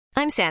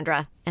I'm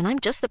Sandra, and I'm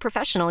just the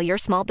professional your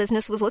small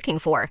business was looking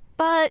for.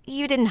 But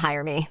you didn't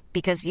hire me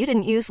because you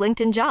didn't use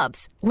LinkedIn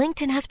Jobs.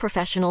 LinkedIn has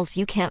professionals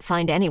you can't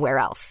find anywhere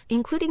else,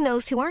 including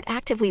those who aren't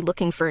actively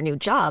looking for a new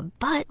job,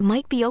 but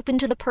might be open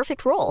to the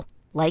perfect role,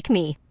 like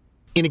me.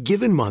 In a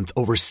given month,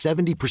 over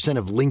 70%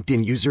 of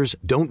LinkedIn users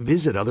don't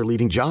visit other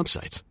leading job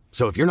sites.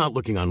 So if you're not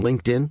looking on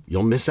LinkedIn,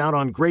 you'll miss out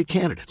on great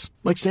candidates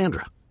like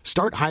Sandra.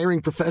 Start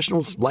hiring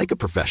professionals like a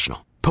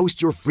professional.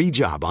 Post your free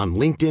job on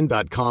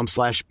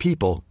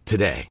linkedin.com/people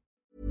today.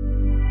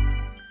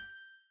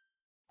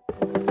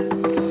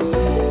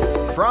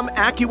 From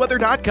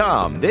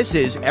AccuWeather.com, this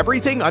is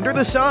Everything Under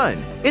the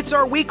Sun. It's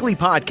our weekly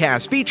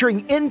podcast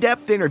featuring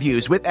in-depth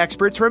interviews with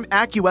experts from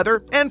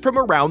AccuWeather and from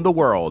around the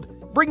world,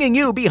 bringing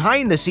you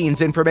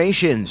behind-the-scenes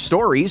information,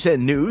 stories,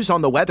 and news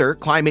on the weather,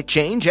 climate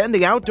change, and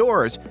the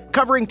outdoors,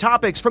 covering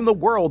topics from the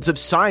worlds of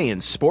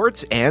science,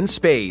 sports, and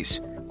space.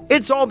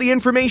 It's all the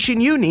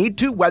information you need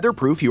to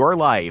weatherproof your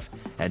life.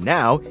 And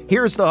now,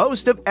 here's the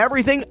host of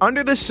Everything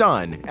Under the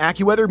Sun,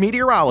 AccuWeather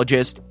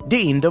meteorologist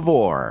Dean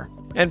DeVore.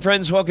 And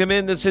friends, welcome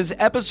in. This is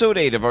episode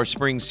 8 of our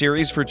spring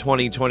series for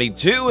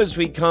 2022 as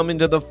we come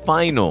into the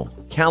final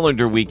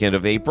calendar weekend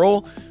of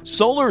April.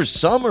 Solar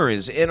summer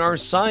is in our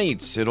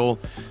sights. It'll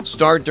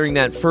start during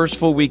that first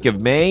full week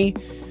of May.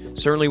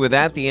 Certainly with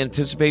that, the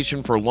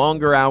anticipation for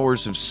longer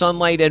hours of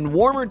sunlight and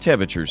warmer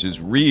temperatures is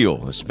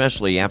real,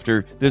 especially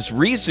after this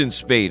recent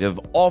spate of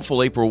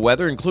awful April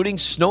weather, including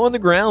snow on the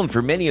ground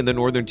for many in the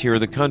northern tier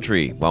of the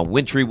country. While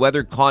wintry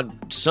weather caught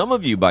some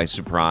of you by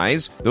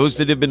surprise, those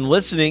that have been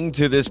listening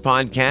to this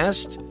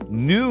podcast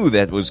knew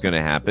that was going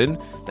to happen,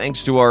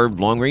 thanks to our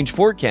long-range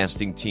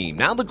forecasting team.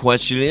 Now the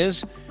question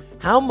is,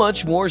 how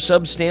much more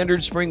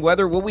substandard spring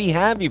weather will we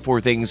have before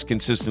things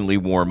consistently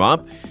warm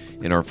up?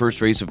 In our first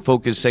Rays of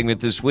Focus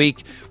segment this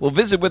week, we'll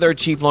visit with our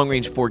chief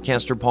long-range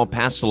forecaster, Paul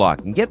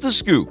Pastelok, and get the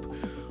scoop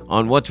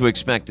on what to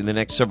expect in the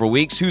next several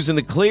weeks, who's in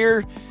the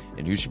clear,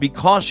 and who should be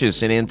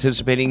cautious in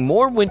anticipating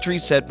more wintry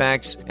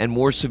setbacks and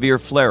more severe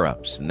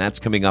flare-ups. And that's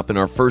coming up in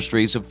our first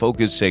Rays of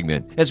Focus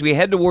segment. As we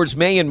head towards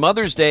May and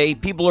Mother's Day,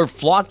 people are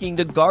flocking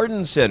to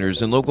garden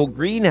centers and local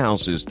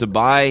greenhouses to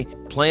buy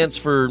plants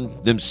for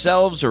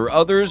themselves or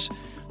others.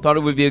 Thought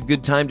it would be a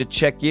good time to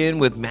check in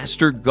with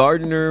Master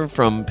Gardener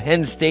from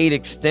Penn State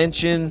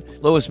Extension.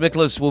 Lois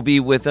Miklas will be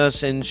with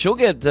us, and she'll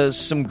get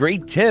some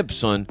great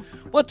tips on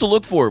what to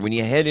look for when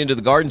you head into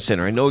the garden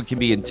center. I know it can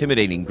be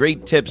intimidating.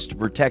 Great tips to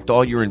protect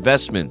all your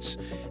investments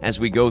as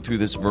we go through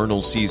this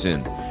vernal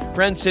season.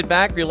 Friends, sit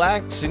back,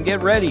 relax, and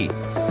get ready.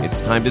 It's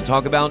time to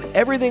talk about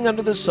everything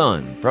under the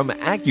sun from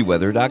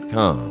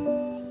AccuWeather.com.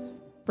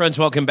 Friends,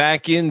 welcome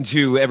back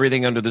into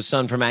Everything Under the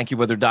Sun from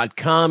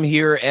AccuWeather.com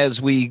here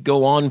as we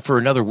go on for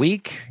another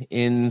week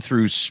in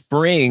through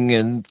spring,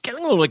 and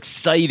getting a little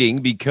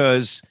exciting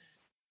because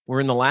we're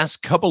in the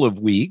last couple of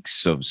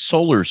weeks of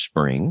solar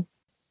spring.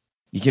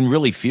 You can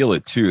really feel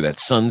it too. That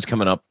sun's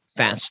coming up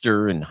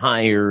faster and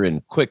higher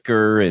and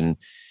quicker, and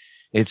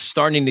it's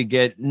starting to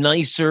get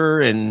nicer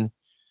and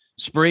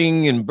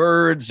spring and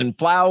birds and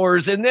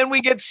flowers, and then we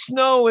get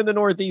snow in the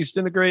Northeast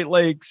and the Great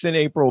Lakes in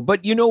April.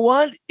 But you know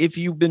what? If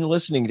you've been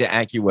listening to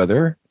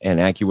AccuWeather and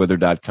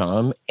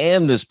AccuWeather.com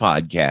and this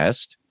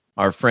podcast,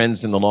 our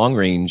friends in the Long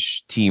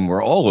Range team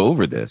were all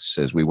over this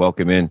as we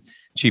welcome in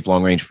Chief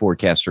Long Range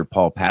Forecaster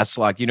Paul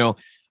Pastelok. You know,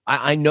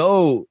 I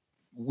know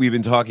we've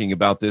been talking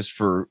about this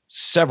for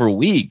several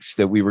weeks,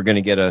 that we were going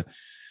to get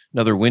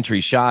another wintry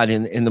shot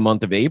in the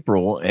month of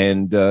April,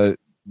 and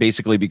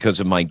basically because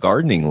of my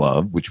gardening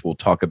love, which we'll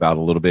talk about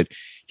a little bit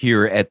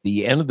here at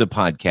the end of the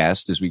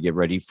podcast as we get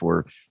ready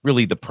for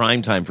really the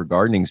prime time for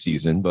gardening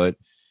season. But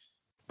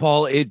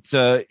Paul,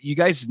 you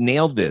guys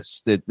nailed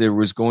this, that there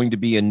was going to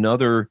be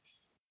another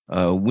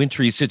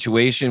wintry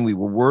situation. We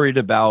were worried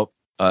about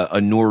a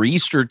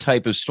nor'easter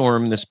type of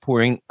storm this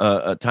pouring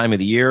time of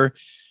the year.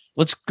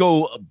 Let's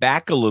go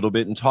back a little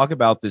bit and talk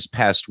about this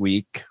past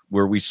week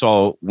where we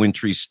saw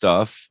wintry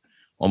stuff.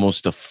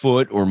 Almost a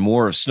foot or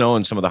more of snow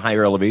in some of the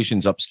higher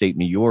elevations upstate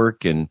New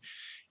York, and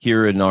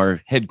here in our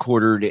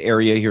headquartered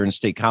area here in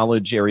State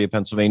College area,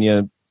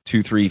 Pennsylvania,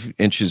 2-3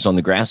 inches on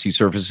the grassy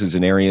surfaces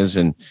and areas,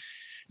 and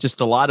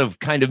just a lot of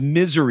kind of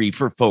misery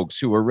for folks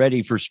who are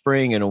ready for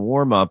spring and a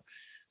warm up.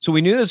 So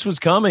we knew this was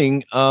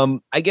coming.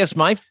 I guess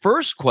my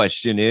first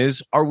question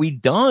is, are we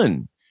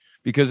done?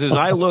 Because as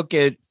I look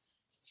at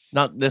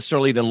not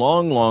necessarily the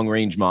long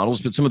range models,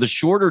 but some of the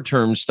shorter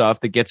term stuff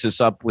that gets us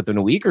up within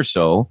a week or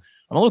so,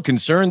 I'm a little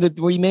concerned that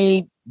we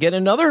may get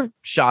another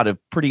shot of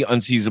pretty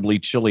unseasonably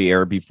chilly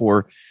air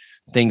before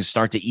things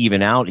start to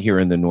even out here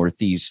in the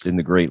Northeast and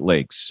the Great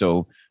Lakes.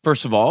 So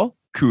first of all,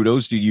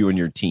 kudos to you and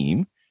your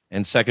team.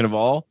 And second of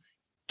all,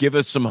 give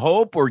us some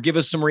hope or give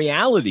us some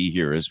reality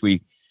here as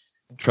we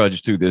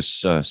trudge through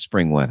this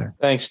spring weather.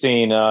 Thanks,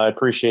 Dean. I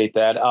appreciate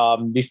that.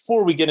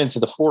 Before we get into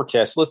the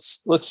forecast,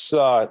 let's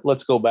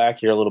go back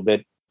here a little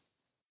bit.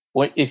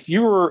 If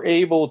you were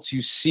able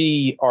to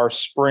see our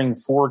spring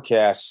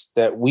forecast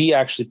that we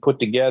actually put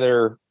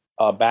together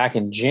back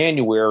in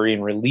January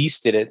and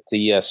released it at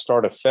the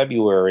start of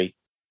February,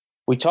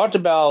 we talked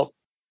about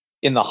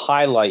in the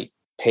highlight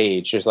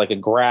page. There's like a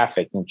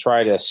graphic and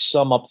try to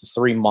sum up the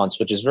 3 months,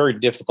 which is very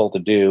difficult to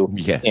do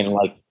in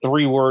like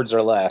 3 words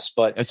or less.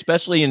 But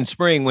especially in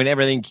spring when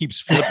everything keeps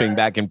flipping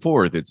back and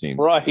forth, it seems.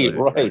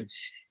 Right.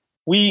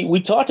 We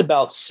talked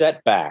about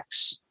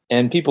setbacks,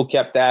 and people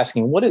kept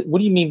asking, what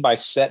do you mean by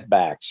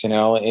setbacks,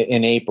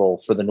 in April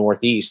for the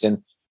Northeast?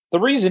 And the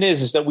reason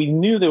is that we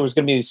knew there was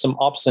going to be some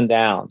ups and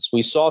downs.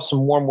 We saw some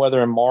warm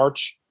weather in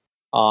March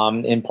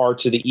in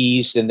parts of the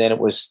East, and then it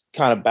was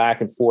kind of back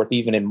and forth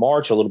even in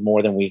March a little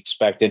more than we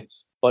expected.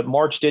 But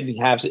March didn't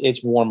have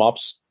its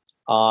warm-ups.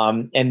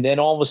 And then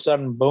all of a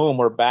sudden, boom,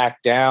 we're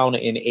back down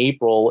in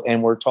April,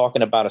 and we're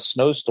talking about a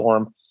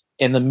snowstorm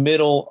in the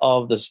middle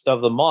of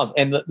the month.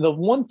 And the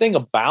one thing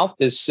about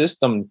this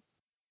system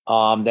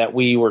that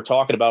we were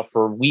talking about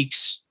for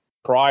weeks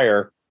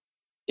prior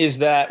is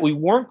that we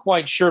weren't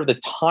quite sure of the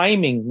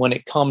timing when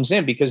it comes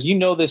in, because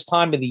this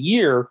time of the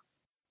year,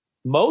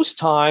 most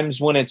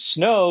times when it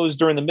snows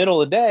during the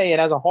middle of the day, it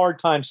has a hard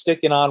time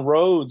sticking on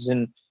roads,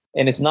 and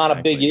it's not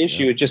a big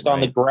issue. It's just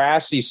on the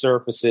grassy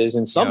surfaces,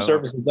 and some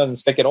surfaces it doesn't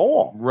stick at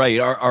all. Right.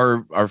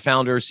 Our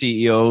founder,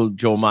 CEO,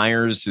 Joel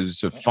Myers,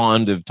 is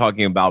fond of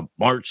talking about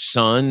March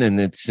sun and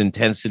its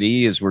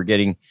intensity as we're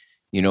getting,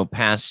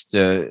 past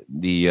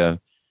the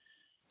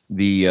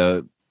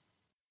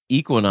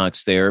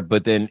equinox there,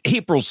 but then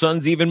April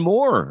sun's even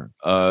more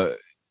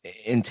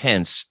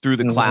intense through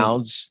the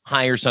clouds,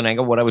 higher sun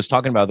angle. What I was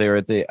talking about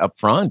there up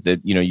front,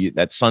 that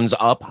that sun's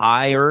up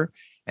higher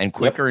and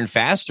quicker and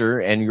faster.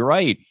 And you're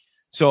right.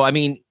 So I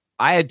mean,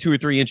 I had 2 or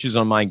 3 inches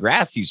on my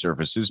grassy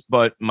surfaces,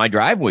 but my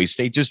driveway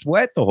stayed just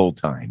wet the whole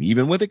time,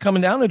 even with it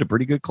coming down at a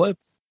pretty good clip.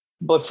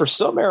 But for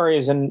some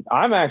areas, and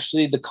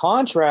the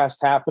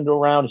contrast happened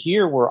around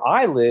here where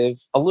I live,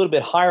 a little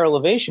bit higher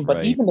elevation,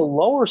 but even the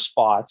lower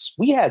spots,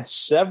 we had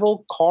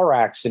several car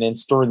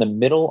accidents during the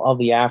middle of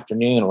the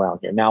afternoon around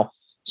here. Now,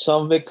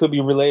 some of it could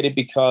be related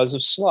because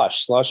of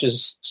slush. Slush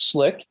is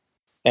slick,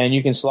 and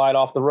you can slide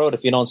off the road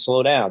if you don't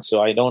slow down.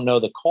 So I don't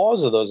know the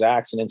cause of those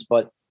accidents,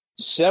 but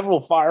several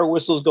fire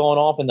whistles going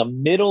off in the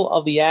middle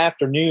of the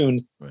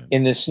afternoon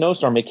in this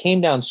snowstorm. It came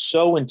down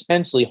so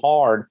intensely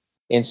hard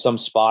in some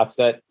spots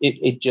that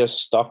it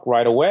just stuck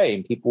right away,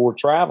 and people were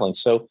traveling.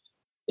 So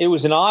it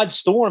was an odd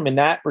storm in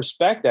that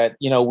respect that,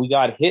 we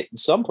got hit in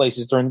some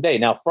places during the day.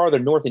 Now, farther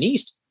north and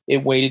east,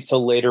 it waited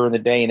till later in the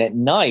day and at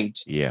night.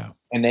 Yeah.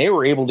 And they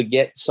were able to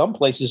get some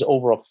places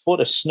over a foot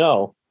of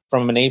snow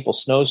from an April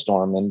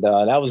snowstorm. And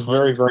that was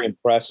very, very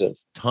impressive.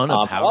 Ton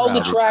of power. All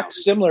the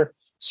tracks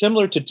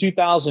similar to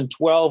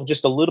 2012,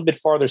 just a little bit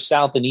farther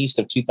south and east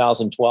of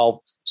 2012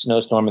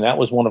 snowstorm. And that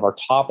was one of our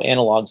top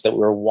analogs that we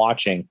were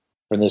watching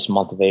for this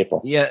month of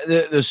April. Yeah,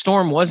 the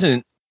storm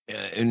wasn't,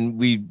 and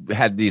we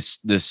had this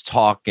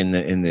talk in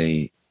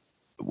the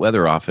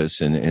weather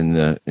office and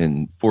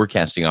in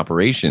forecasting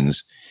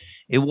operations.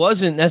 It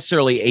wasn't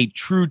necessarily a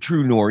true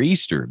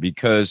nor'easter,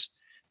 because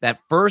that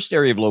first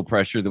area of low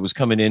pressure that was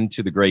coming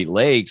into the Great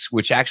Lakes,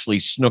 which actually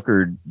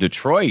snookered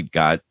Detroit,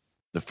 got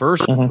the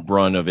first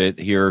run of it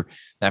here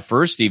that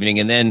first evening,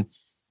 and then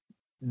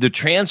the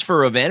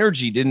transfer of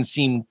energy didn't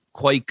seem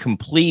quite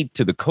complete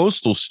to the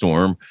coastal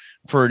storm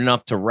for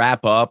enough to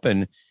wrap up.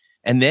 And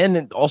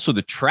then also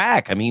the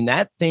track. I mean,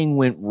 that thing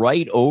went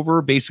right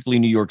over basically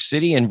New York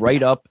City and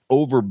right up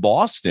over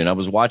Boston. I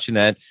was watching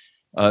that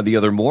the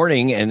other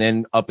morning, and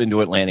then up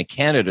into Atlantic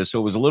Canada. So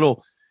it was a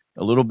little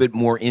bit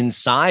more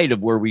inside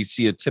of where we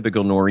see a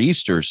typical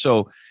nor'easter.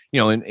 So,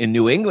 in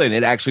New England,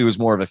 it actually was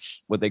more of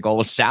what they call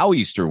a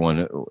sou'easter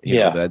one.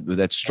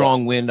 That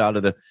strong wind out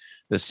of the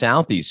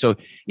southeast. So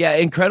yeah,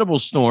 incredible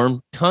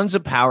storm, tons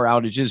of power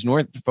outages.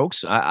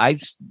 Folks, I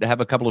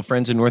have a couple of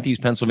friends in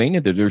Northeast Pennsylvania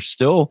that are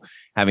still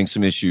having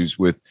some issues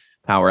with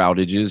power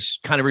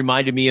outages. Kind of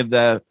reminded me of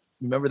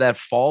remember that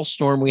fall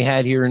storm we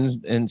had here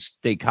in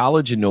State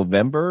College in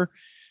November?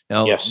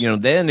 Now, yes.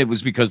 Then it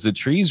was because the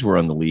trees were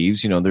on the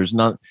leaves. There's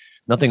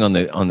nothing on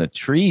the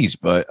trees,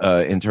 but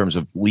in terms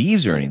of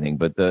leaves or anything,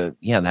 but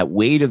that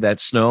weight of that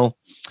snow.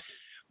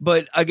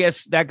 But I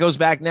guess that goes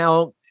back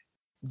now.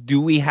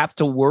 Do we have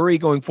to worry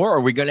going forward?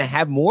 Are we going to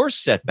have more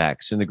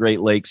setbacks in the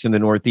Great Lakes in the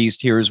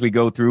Northeast here as we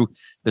go through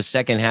the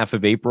second half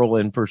of April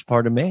and first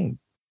part of May?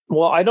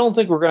 Well, I don't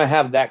think we're going to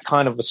have that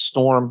kind of a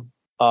storm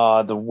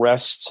the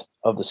rest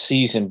of the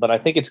season, but I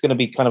think it's going to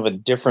be kind of a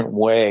different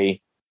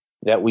way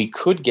that we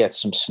could get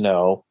some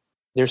snow.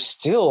 There's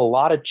still a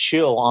lot of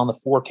chill on the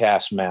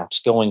forecast maps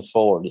going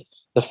forward.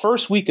 The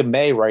first week of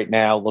May right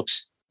now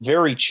looks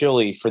very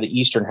chilly for the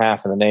eastern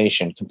half of the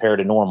nation compared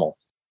to normal.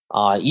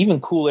 Even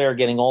cool air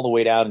getting all the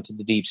way down into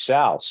the deep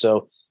south.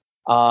 So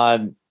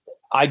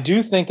I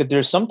do think that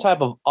there's some type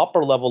of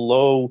upper level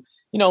low.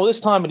 This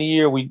time of the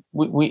year, we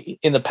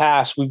in the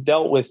past, we've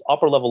dealt with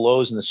upper level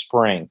lows in the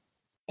spring,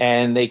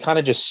 and they kind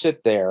of just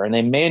sit there and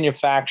they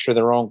manufacture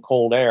their own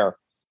cold air.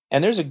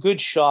 And there's a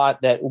good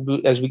shot that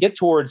as we get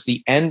towards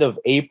the end of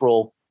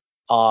April,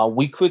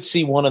 we could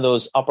see one of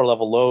those upper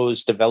level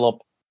lows develop.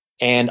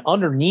 And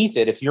underneath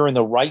it, if you're in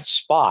the right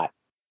spot,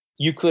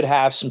 you could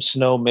have some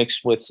snow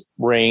mixed with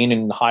rain,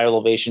 and higher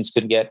elevations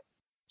could get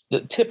the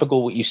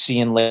typical what you see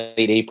in late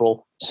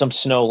April, some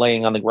snow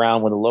laying on the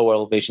ground when the low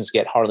elevations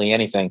get hardly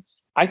anything.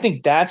 I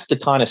think that's the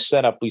kind of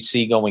setup we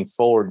see going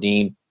forward,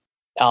 Dean.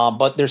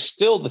 But there's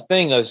still the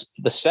thing is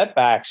the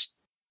setbacks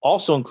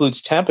also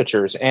includes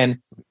temperatures. And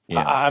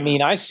I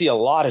mean, I see a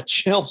lot of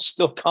chill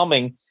still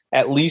coming,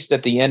 at least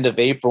at the end of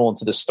April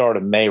into the start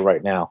of May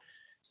right now.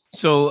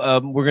 So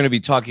we're going to be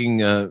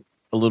talking a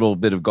little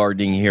bit of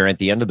gardening here at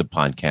the end of the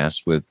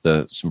podcast with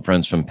some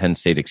friends from Penn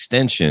State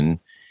Extension.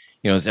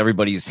 As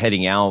everybody's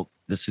heading out,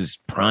 this is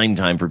prime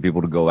time for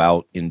people to go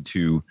out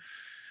into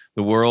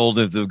the world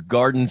of the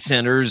garden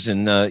centers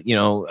and,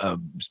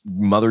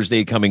 Mother's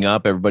Day coming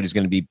up. Everybody's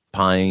going to be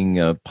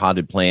buying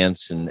potted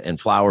plants and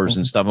flowers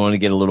and stuff. I want to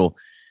get a little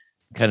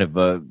kind of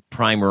a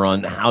primer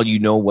on how you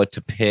know what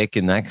to pick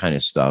and that kind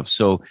of stuff.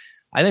 So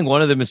I think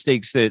one of the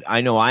mistakes that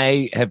I know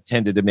I have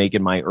tended to make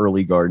in my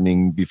early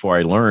gardening before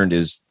I learned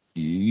is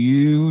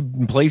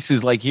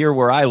places like here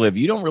where I live,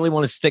 you don't really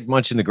want to stick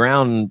much in the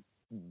ground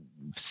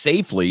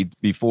safely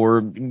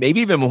before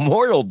maybe even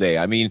Memorial Day.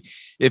 I mean,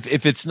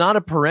 if it's not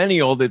a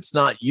perennial that's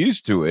not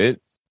used to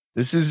it,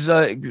 this is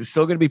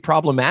still going to be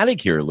problematic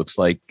here. It looks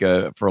like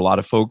for a lot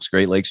of folks,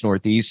 Great Lakes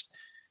Northeast,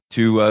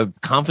 to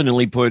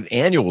confidently put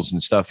annuals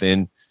and stuff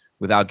in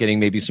without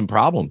getting maybe some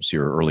problems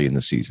here early in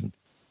the season.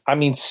 I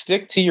mean,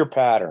 stick to your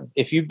pattern.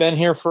 If you've been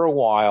here for a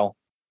while,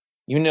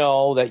 you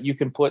know that you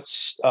can put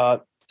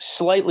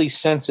slightly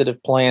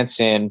sensitive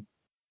plants in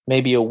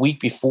maybe a week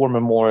before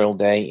Memorial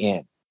Day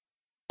in.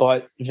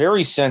 But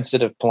very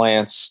sensitive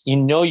plants,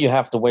 you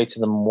have to wait to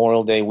the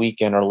Memorial Day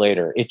weekend or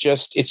later. It's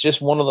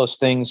just one of those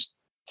things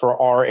for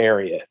our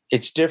area.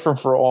 It's different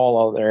for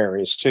all other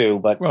areas too.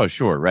 But well,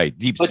 sure, right.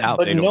 Deep South,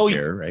 they don't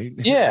care, right?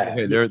 Yeah,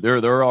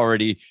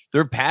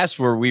 they're past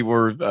where we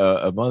were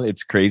a month.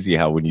 It's crazy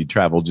how when you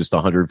travel just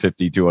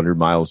 150, 200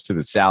 miles to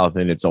the south,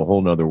 and it's a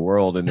whole nother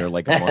world, and they're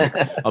like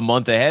a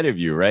month ahead of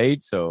you,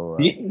 right? So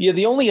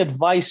the only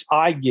advice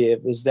I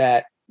give is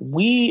that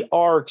we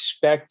are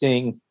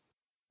expecting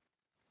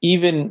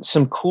even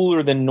some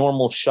cooler than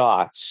normal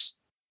shots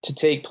to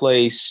take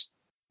place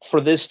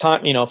for this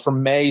time, for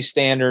May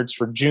standards,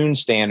 for June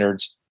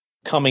standards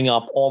coming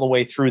up all the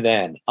way through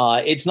then.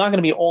 It's not going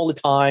to be all the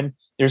time.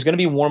 There's going to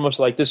be warm-ups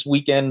like this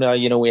weekend.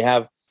 We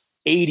have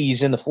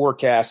 80s in the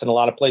forecast in a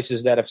lot of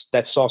places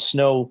that saw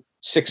snow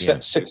six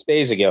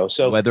days ago.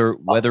 So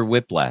weather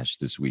whiplash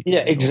this weekend.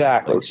 Yeah,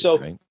 exactly. Places, so,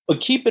 right?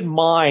 But keep in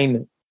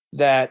mind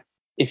that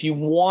if you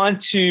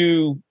want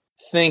to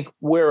think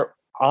where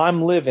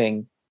I'm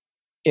living,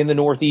 in the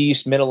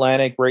Northeast,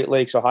 Mid-Atlantic, Great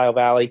Lakes, Ohio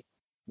Valley,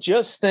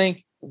 just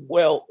think,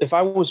 well, if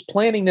I was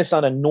planting this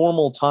on a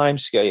normal time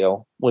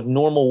scale with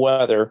normal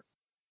weather,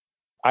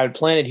 I would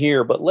plant it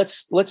here. But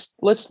let's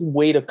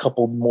wait a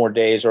couple more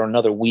days or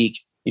another week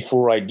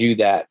before I do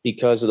that,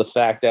 because of the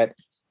fact that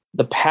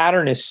the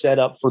pattern is set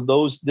up for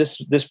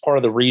this part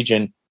of the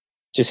region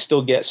to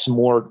still get some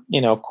more,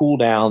 cool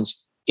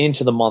downs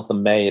into the month of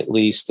May at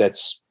least.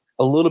 That's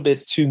a little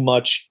bit too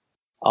much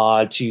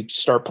to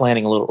start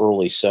planning a little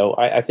early. So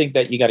I think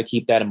that you got to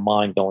keep that in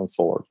mind going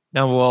forward.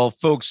 Now, while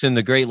folks in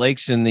the Great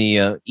Lakes in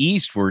the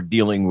east were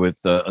dealing with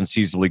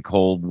unseasonably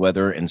cold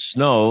weather and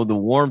snow, the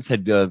warmth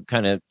had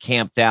kind of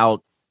camped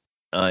out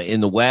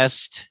in the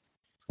west.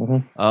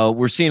 Mm-hmm.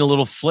 We're seeing a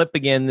little flip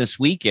again this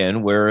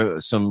weekend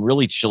where some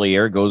really chilly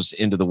air goes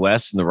into the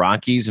west and the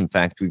Rockies. In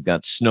fact, we've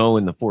got snow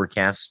in the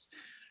forecast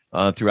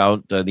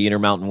throughout the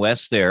Intermountain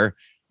West there.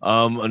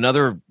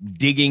 Another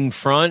digging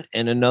front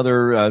and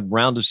another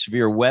round of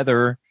severe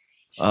weather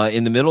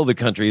in the middle of the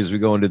country as we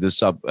go into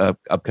this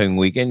upcoming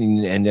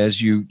weekend. And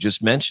as you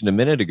just mentioned a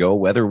minute ago,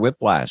 weather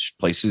whiplash,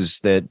 places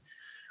that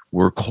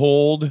were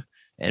cold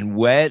and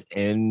wet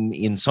and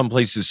in some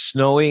places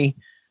snowy.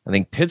 I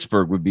think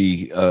Pittsburgh would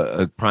be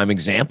a prime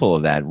example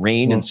of that.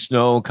 Rain and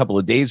snow a couple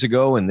of days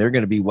ago, and they're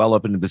going to be well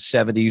up into the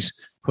 70s,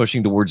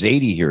 pushing towards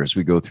 80 here as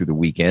we go through the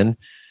weekend.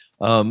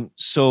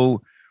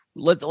 So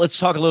let's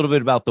talk a little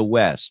bit about the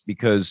West,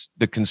 because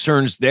the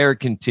concerns there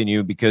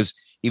continue, because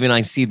even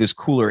I see this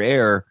cooler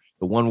air.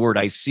 The one word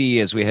I see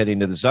as we head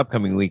into this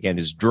upcoming weekend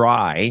is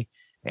dry.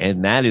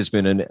 And that has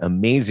been an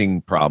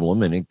amazing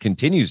problem, and it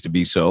continues to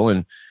be so.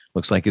 And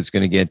looks like it's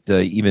going to get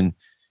even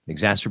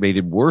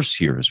exacerbated worse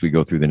here as we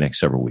go through the next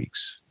several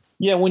weeks.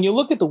 Yeah, when you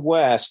look at the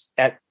West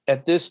at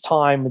this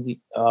time of the,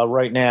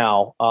 right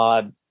now,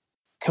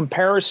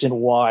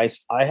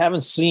 comparison-wise, I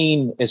haven't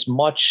seen as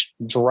much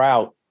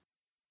drought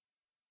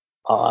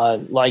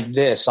like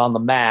this on the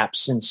map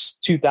since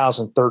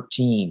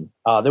 2013.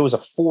 There was a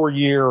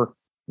 4-year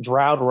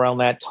drought around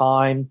that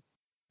time.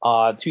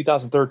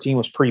 2013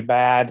 was pretty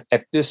bad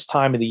at this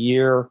time of the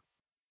year.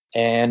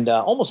 And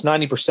almost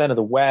 90% of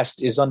the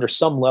West is under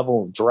some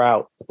level of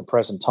drought at the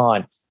present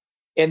time.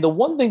 And the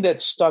one thing that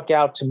stuck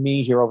out to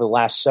me here over the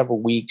last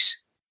several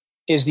weeks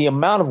is the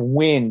amount of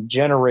wind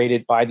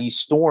generated by these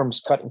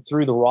storms cutting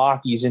through the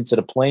Rockies into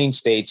the Plain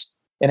States,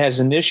 and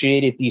has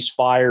initiated these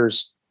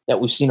fires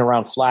that we've seen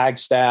around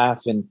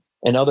Flagstaff and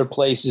other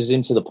places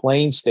into the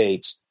Plain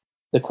States.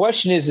 The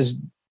question is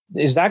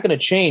that going to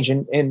change?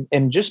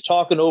 And just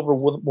talking over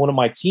with one of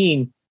my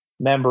team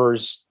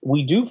members,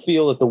 we do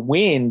feel that the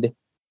wind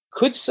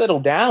could settle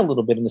down a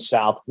little bit in the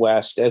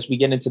Southwest as we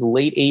get into the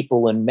late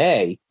April and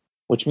May,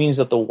 which means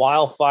that the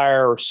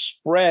wildfire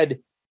spread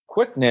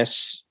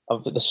quickness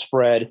of the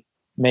spread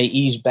may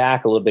ease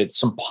back a little bit.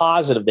 Some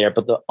positive there.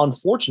 But the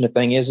unfortunate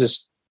thing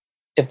is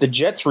if the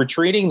jet's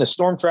retreating, the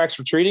storm track's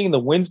retreating, the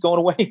wind's going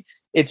away,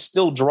 it's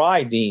still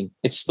dry, Dean.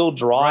 It's still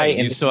dry. Right.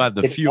 And you still have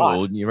the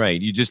fuel. You're right.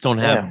 You just don't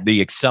have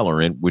the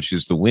accelerant, which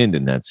is the wind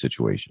in that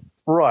situation.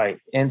 Right.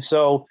 And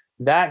so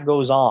that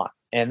goes on.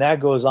 And that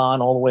goes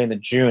on all the way into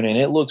June. And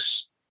it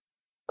looks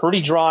pretty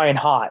dry and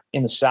hot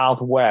in the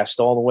Southwest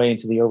all the way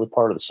into the early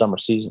part of the summer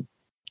season.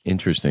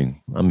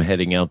 Interesting. I'm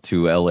heading out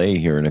to LA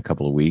here in a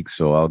couple of weeks,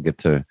 so I'll get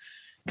to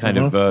kind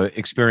of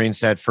experience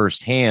that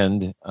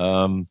firsthand.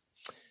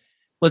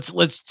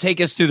 Let's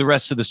take us through the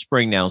rest of the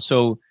spring now.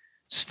 So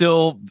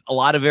still a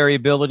lot of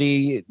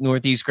variability,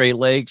 Northeast Great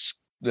Lakes,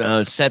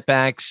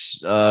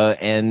 setbacks,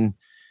 and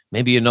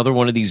maybe another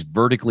one of these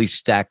vertically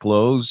stacked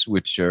lows,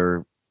 which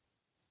are,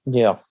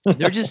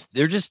 they're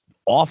just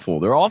awful.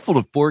 They're awful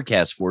to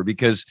forecast for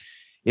because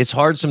it's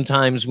hard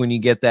sometimes when you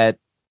get that,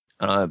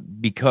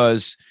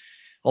 because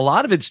a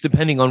lot of it's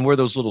depending on where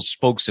those little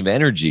spokes of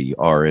energy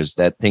are as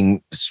that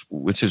thing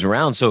switches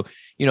around. So,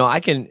 I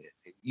can,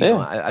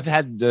 I've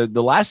had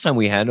the last time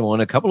we had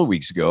one a couple of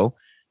weeks ago,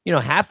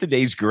 half the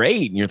day's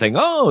great. And you're thinking,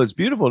 oh, it's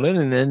beautiful.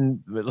 And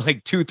then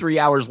like 2-3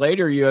 hours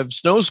later, you have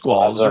snow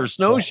squalls or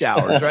snow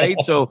showers, right?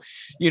 So,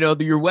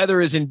 your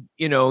weather isn't,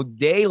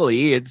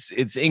 daily. It's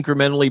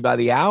incrementally by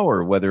the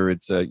hour, whether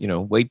it's,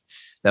 wait,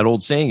 that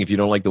old saying, if you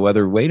don't like the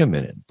weather, wait a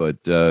minute. But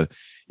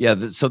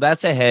so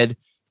that's ahead.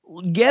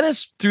 Get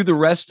us through the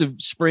rest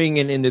of spring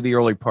and into the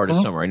early part of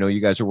summer. I know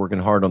you guys are working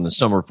hard on the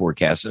summer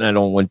forecast,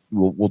 and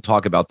we'll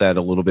talk about that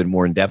a little bit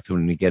more in depth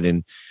when we get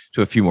into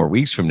a few more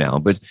weeks from now.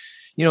 But,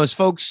 as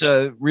folks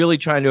really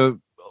trying to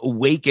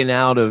awaken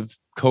out of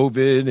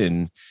COVID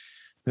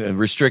and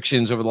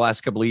restrictions over the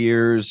last couple of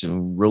years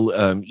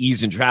and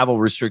ease in travel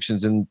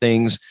restrictions and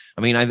things.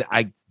 I mean,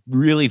 I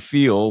really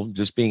feel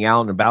just being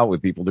out and about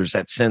with people, there's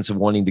that sense of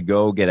wanting to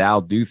go, get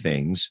out, do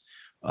things.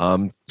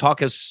 Talk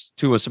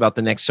to us about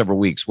the next several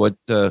weeks.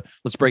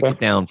 Let's break it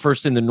down.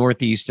 First, in the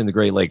Northeast and the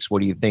Great Lakes,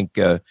 what do you think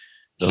the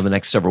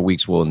next several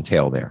weeks will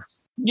entail there?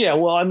 Yeah,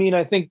 well, I mean,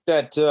 I think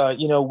that,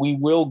 we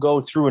will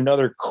go through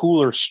another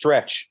cooler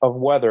stretch of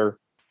weather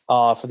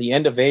for the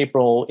end of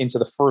April into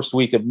the first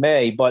week of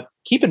May. But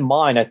keep in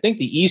mind, I think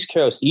the East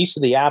Coast, east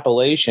of the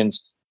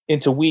Appalachians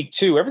into week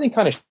 2, everything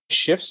kind of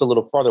shifts a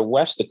little farther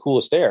west, the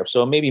coolest air.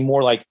 So maybe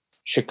more like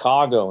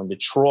Chicago and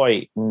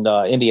Detroit and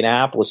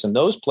Indianapolis and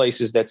those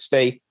places that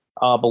stay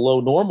below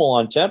normal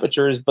on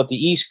temperatures, but the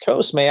East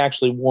Coast may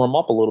actually warm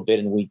up a little bit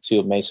in week 2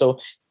 of May. So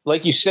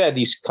like you said,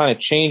 these kind of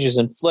changes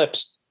and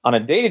flips on a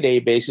day-to-day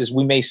basis,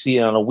 we may see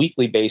it on a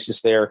weekly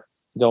basis there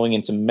going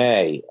into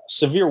May.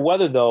 Severe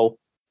weather, though,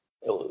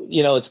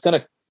 it's going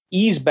to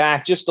ease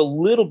back just a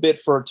little bit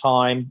for a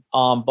time,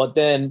 but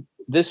then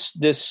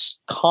this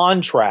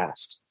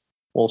contrast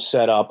will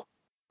set up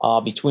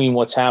between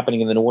what's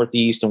happening in the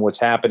Northeast and what's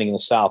happening in the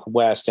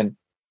Southwest. And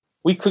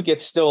we could get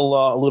still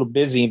a little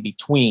busy in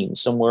between,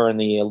 somewhere in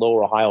the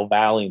lower Ohio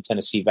Valley and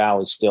Tennessee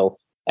Valley still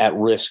at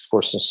risk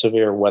for some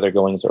severe weather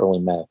going into early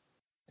May.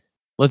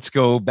 Let's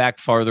go back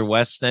farther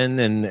west then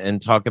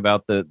and talk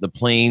about the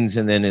plains.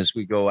 And then as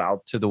we go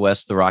out to the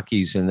west, the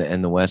Rockies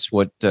and the west,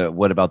 what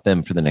about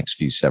them for the next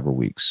several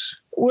weeks?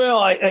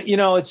 Well,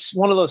 it's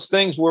one of those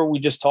things where we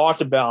just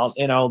talked about,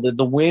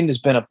 the wind has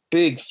been a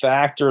big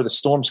factor. The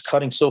storm's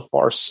cutting so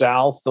far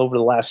south over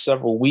the last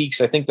several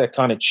weeks. I think that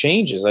kind of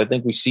changes. I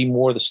think we see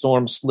more of the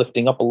storms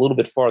lifting up a little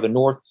bit farther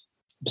north.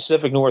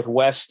 Pacific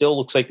Northwest still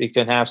looks like they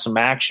can have some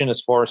action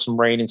as far as some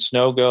rain and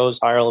snow goes,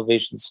 higher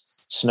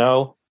elevations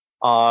snow.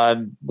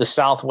 The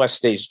Southwest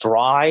stays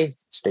dry,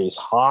 stays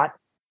hot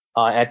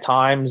at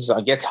times,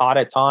 gets hot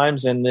at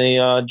times, and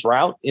the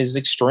drought is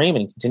extreme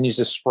and continues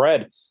to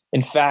spread.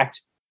 In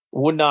fact,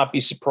 would not be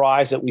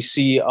surprised that we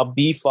see a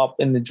beef up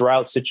in the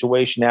drought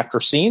situation after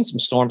seeing some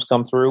storms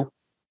come through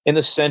in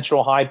the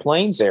central high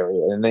plains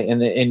area and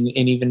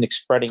even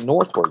spreading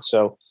northward.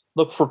 So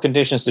look for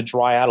conditions to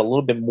dry out a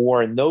little bit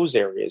more in those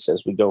areas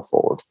as we go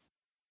forward.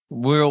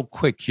 Real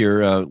quick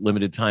here,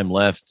 limited time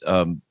left.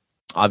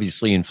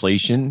 Obviously,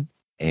 inflation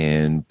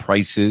and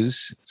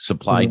prices,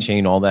 supply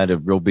chain, all that a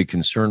real big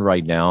concern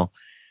right now.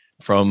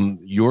 From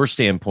your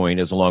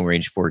standpoint as a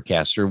long-range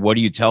forecaster, what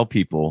do you tell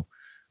people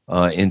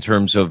in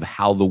terms of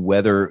how the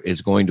weather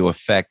is going to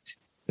affect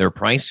their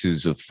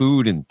prices of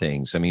food and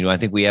things? I mean, I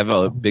think we have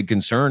a big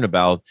concern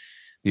about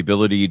the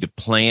ability to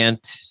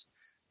plant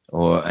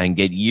and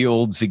get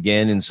yields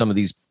again in some of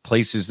these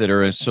places that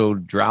are so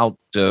drought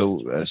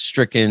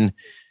stricken.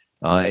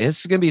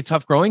 It's going to be a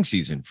tough growing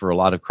season for a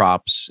lot of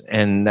crops,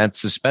 and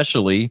that's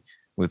especially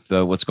with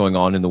what's going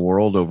on in the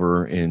world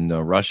over in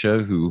Russia,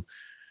 who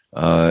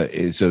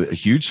is a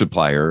huge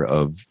supplier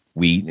of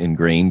wheat and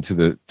grain to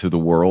the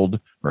world,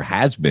 or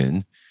has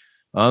been.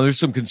 There's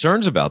some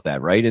concerns about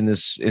that, right, in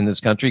this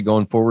country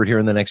going forward here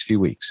in the next few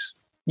weeks.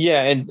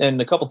 Yeah,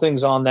 and a couple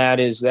things on that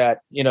is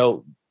that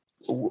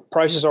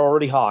prices are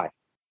already high,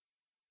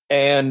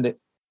 and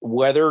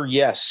weather,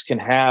 yes, can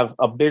have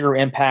a bigger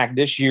impact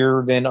this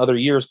year than other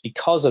years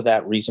because of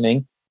that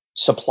reasoning.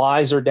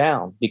 Supplies are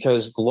down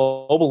because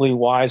globally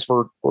wise,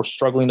 we're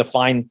struggling to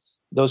find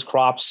those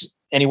crops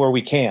anywhere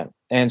we can.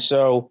 And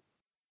so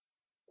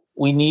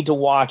we need to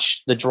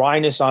watch the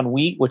dryness on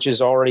wheat, which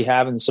is already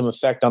having some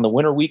effect on the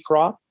winter wheat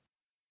crop.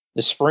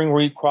 The spring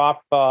wheat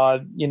crop,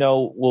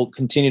 we'll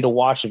continue to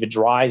watch. If it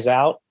dries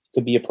out, it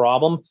could be a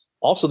problem.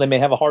 Also, they may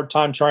have a hard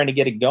time trying to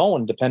get it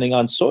going depending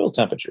on soil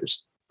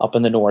temperatures up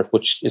in the north,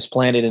 which is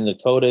planted in the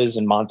Dakotas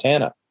and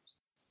Montana.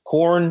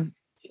 Corn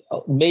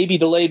may be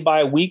delayed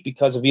by a week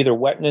because of either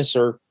wetness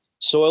or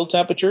soil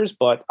temperatures,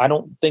 but I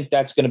don't think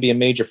that's going to be a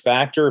major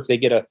factor. If they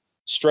get a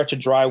stretch of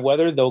dry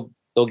weather, they'll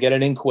get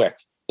it in quick.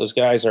 Those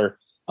guys are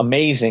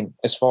amazing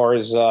as far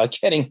as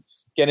getting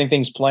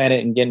things planted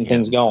and getting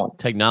things going.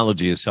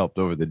 Technology has helped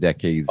over the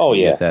decades. Oh,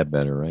 yeah. Get that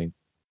better, right?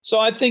 So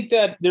I think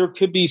that there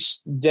could be,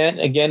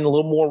 again, a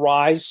little more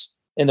rise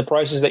in the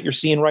prices that you're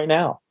seeing right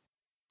now.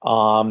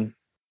 And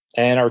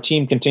our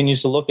team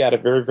continues to look at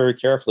it very, very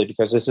carefully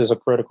because this is a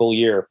critical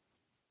year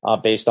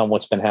based on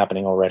what's been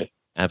happening already.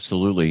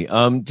 Absolutely.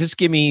 Just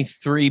give me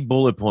 3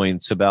 bullet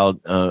points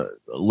about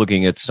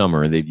looking at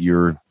summer that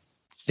you're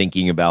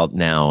thinking about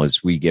now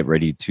as we get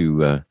ready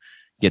to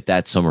get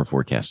that summer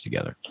forecast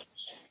together.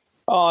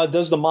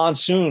 Does the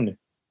monsoon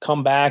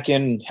come back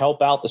and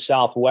help out the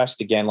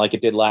Southwest again like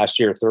it did last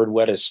year? Third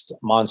wettest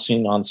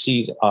monsoon in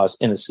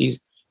the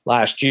season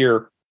last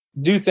year.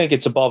 Do think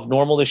it's above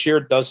normal this year.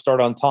 It does start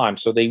on time,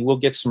 so they will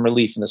get some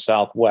relief in the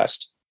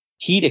Southwest.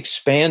 Heat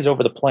expands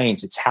over the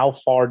plains. It's how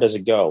far does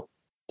it go?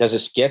 Does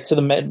it get to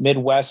the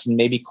Midwest and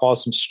maybe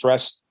cause some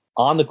stress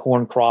on the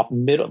corn crop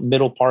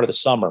middle part of the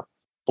summer?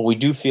 But we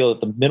do feel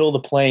that the middle of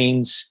the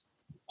plains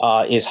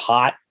is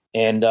hot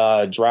and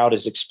drought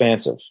is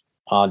expansive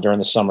during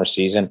the summer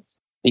season.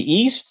 The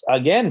East,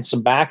 again,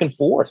 some back and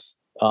forth.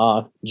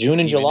 June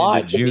and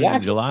July. June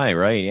and July,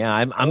 right? Yeah,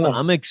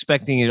 I'm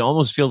expecting. It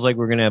almost feels like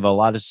we're going to have a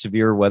lot of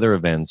severe weather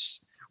events,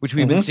 which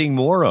we've been seeing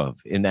more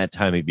of in that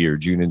time of year,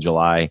 June and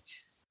July.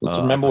 Let's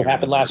remember what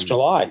happened last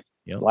July.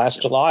 Yep.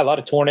 Last July, a lot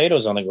of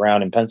tornadoes on the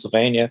ground in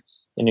Pennsylvania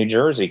and New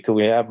Jersey. Could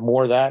we have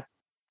more of that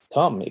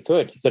come? It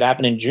could. It could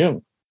happen in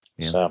June.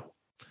 Yeah. So,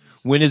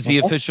 when does the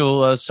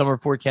official summer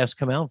forecast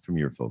come out from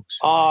your folks?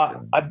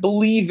 I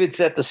believe it's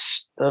at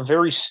the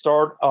very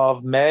start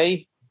of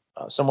May.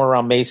 Somewhere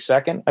around May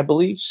 2nd, I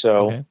believe.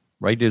 So, okay.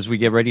 Right as we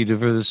get ready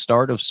for the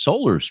start of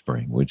solar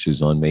spring, which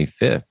is on May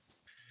 5th.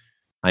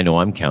 I know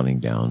I'm counting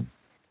down.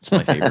 It's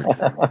my favorite.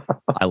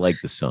 I like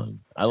the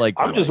sun.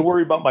 I'm just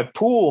worried about my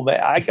pool, man.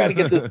 I got to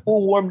get this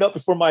pool warmed up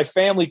before my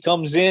family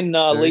comes in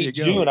late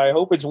June. I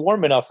hope it's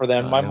warm enough for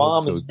them. My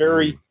mom is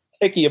very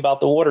picky about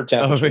the water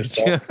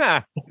temperature.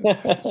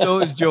 So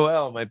is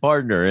Joel, my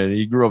partner, and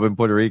he grew up in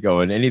Puerto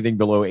Rico, and anything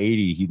below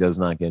 80, he does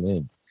not get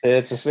in.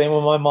 It's the same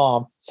with my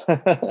mom.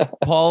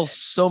 Paul,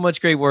 so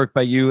much great work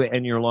by you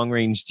and your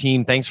long-range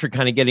team. Thanks for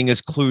kind of getting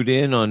us clued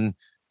in on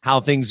how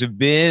things have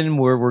been,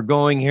 where we're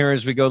going here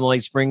as we go to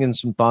late spring, and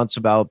some thoughts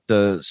about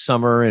the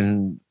summer.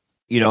 And,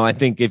 I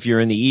think if you're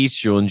in the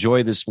East, you'll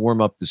enjoy this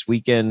warm-up this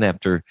weekend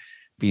after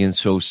being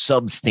so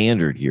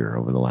substandard here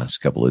over the last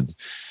couple of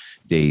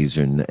days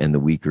and the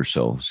week or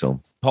so.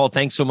 So, Paul,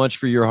 thanks so much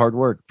for your hard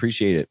work.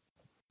 Appreciate it.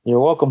 You're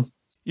welcome.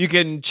 You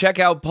can check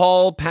out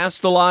Paul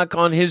Pastelok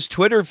on his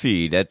Twitter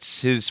feed.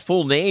 That's his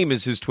full name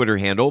is his Twitter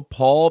handle,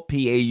 Paul,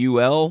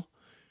 Paul,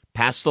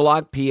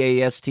 Pastelok,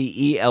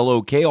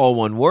 Pastelok, all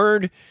one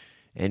word.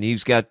 And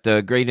he's got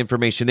great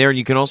information there. And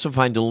you can also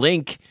find a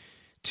link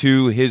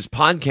to his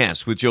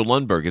podcast with Joe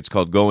Lundberg. It's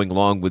called Going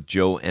Long with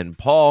Joe and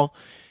Paul.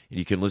 And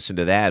you can listen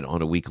to that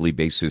on a weekly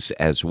basis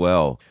as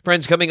well.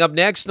 Friends, coming up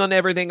next on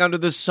Everything Under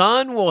the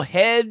Sun, we'll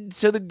head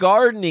to the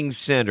gardening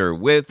center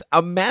with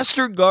a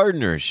master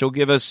gardener. She'll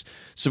give us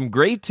some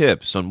great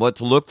tips on what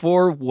to look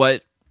for,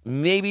 what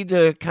maybe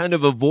to kind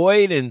of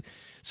avoid, and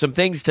some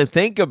things to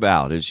think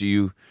about as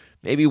you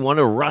maybe want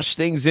to rush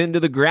things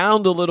into the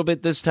ground a little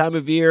bit this time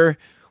of year.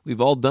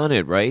 We've all done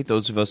it, right?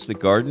 Those of us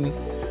that garden.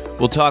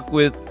 We'll talk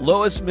with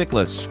Lois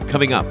Miklas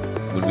coming up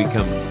when we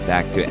come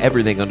back to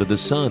Everything Under the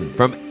Sun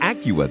from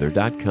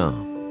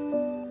AccuWeather.com.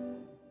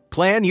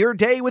 Plan your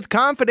day with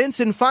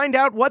confidence and find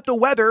out what the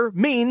weather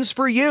means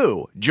for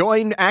you.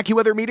 Join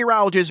AccuWeather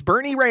meteorologist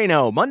Bernie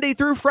Rayno Monday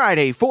through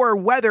Friday for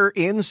Weather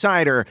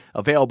Insider.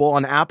 Available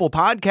on Apple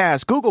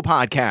Podcasts, Google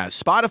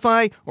Podcasts,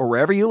 Spotify, or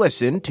wherever you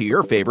listen to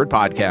your favorite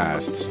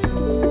podcasts.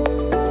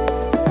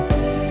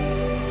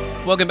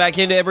 Welcome back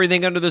into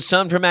Everything Under the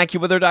Sun from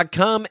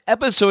AccuWeather.com,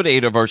 episode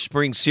 8 of our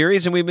spring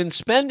series. And we've been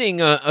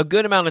spending a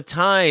good amount of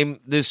time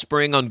this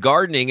spring on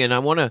gardening, and I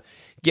want to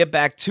get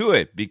back to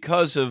it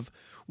because of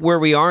where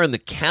we are in the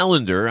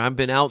calendar. I've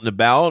been out and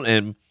about,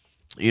 and,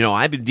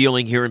 I've been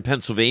dealing here in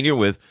Pennsylvania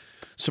with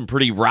some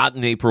pretty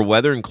rotten April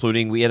weather,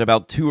 including we had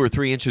about 2 or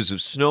 3 inches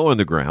of snow on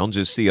the ground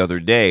just the other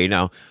day.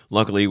 Now,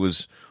 luckily, it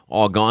was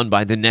all gone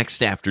by the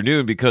next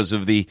afternoon because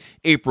of the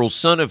April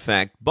sun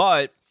effect.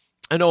 But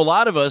I know a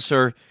lot of us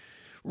are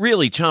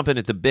really chomping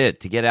at the bit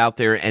to get out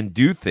there and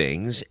do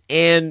things.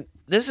 And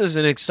this is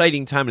an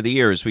exciting time of the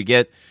year as we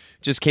get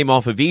just came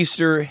off of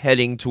Easter,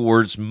 heading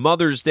towards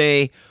Mother's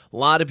Day. A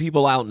lot of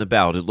people out and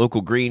about at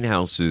local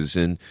greenhouses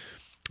and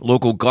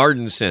local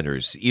garden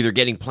centers, either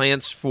getting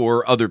plants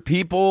for other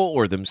people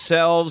or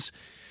themselves.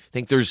 I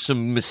think there's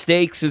some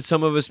mistakes that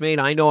some of us made.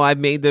 I know I've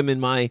made them in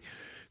my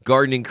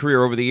gardening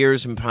career over the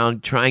years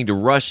and trying to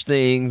rush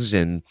things.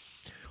 And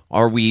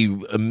are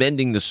we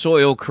amending the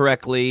soil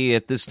correctly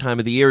at this time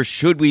of the year?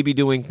 Should we be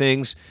doing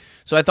things?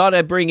 So I thought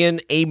I'd bring in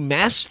a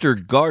master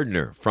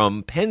gardener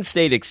from Penn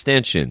State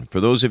Extension. For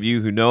those of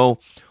you who know,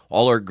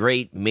 all our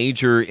great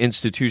major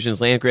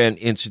institutions, land-grant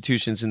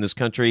institutions in this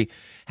country,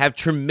 have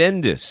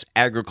tremendous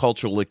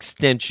agricultural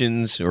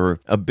extensions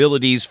or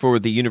abilities for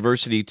the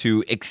university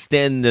to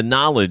extend the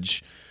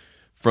knowledge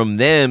from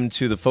them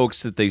to the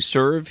folks that they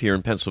serve here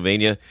in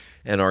Pennsylvania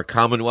and our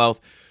Commonwealth.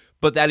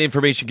 But that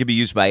information can be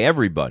used by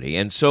everybody.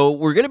 And so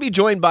we're going to be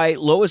joined by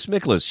Lois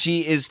Miklas.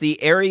 She is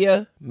the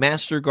Area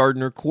Master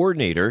Gardener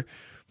Coordinator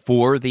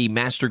for the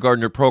Master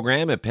Gardener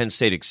program at Penn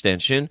State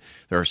Extension.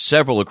 There are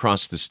several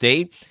across the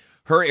state.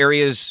 Her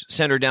area is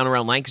centered down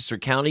around Lancaster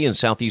County in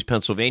southeast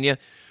Pennsylvania.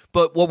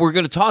 But what we're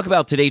going to talk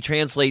about today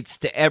translates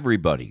to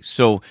everybody.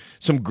 So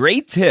some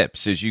great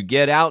tips as you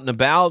get out and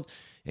about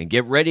and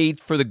get ready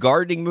for the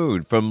gardening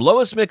mood from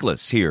Lois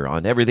Miklas here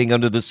on Everything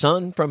Under the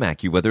Sun from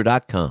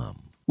AccuWeather.com.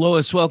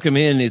 Lois, welcome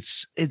in.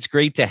 It's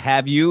great to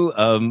have you.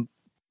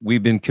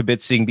 We've been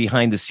kibitzing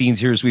behind the scenes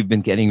here as we've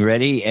been getting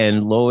ready,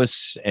 and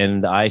Lois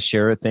and I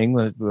share a thing.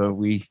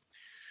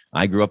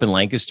 I grew up in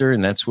Lancaster,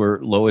 and that's where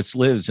Lois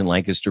lives, in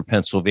Lancaster,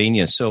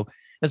 Pennsylvania. So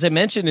as I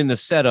mentioned in the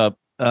setup,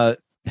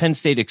 Penn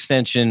State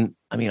Extension,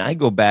 I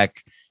go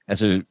back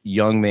as a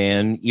young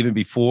man, even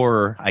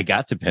before I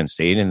got to Penn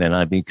State, and then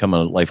I've become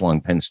a lifelong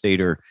Penn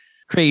Stater,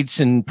 creates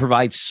and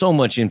provides so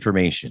much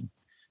information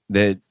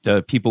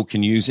that people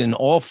can use in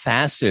all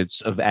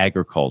facets of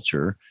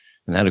agriculture.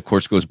 And that, of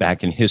course, goes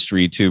back in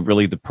history to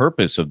really the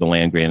purpose of the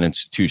land-grant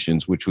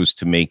institutions, which was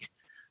to make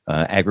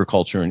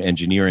agriculture and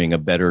engineering a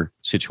better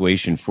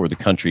situation for the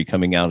country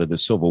coming out of the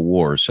Civil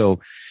War. So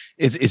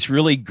it's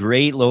really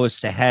great, Lois,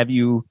 to have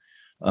you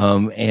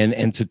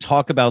and to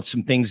talk about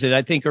some things that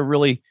I think are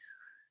really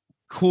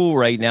cool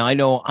right now. I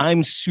know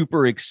I'm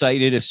super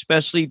excited,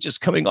 especially just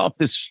coming off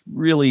this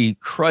really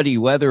cruddy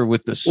weather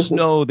with the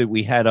snow that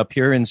we had up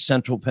here in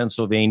central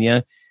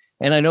Pennsylvania.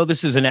 And I know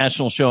this is a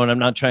national show, and I'm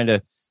not trying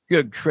to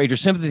create your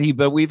sympathy,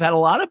 but we've had a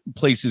lot of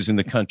places in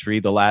the country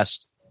the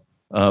last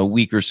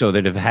week or so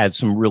that have had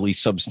some really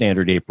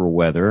substandard April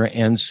weather.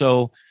 And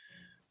so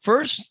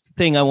first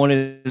thing I want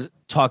to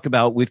talk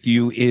about with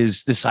you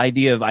is this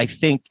idea of, I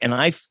think, and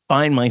I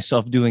find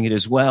myself doing it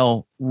as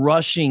well,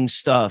 rushing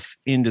stuff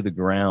into the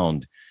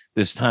ground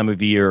this time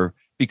of year,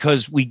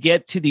 because we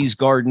get to these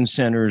garden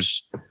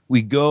centers,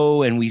 we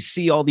go and we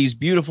see all these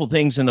beautiful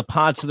things in the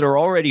pots that are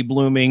already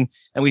blooming,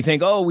 and we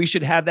think, oh, we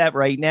should have that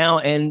right now.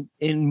 And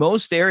in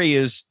most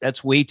areas,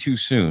 that's way too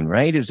soon,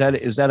 right? Is that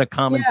a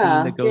common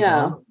theme that goes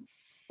on?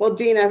 Well,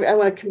 Dean, I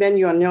want to commend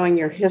you on knowing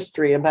your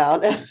history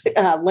about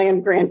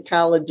land-grant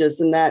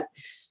colleges, and that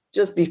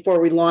just before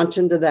we launch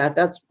into that,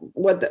 that's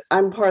what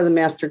I'm part of the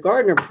Master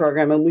Gardener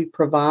program, and we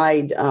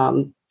provide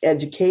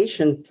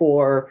education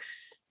for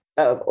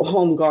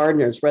home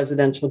gardeners,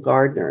 residential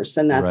gardeners.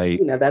 And that's,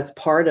 right. That's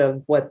part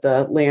of what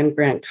the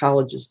land-grant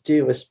colleges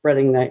do, is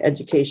spreading the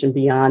education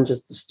beyond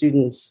just the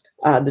students,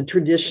 the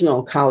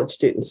traditional college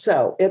students.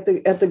 So at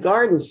the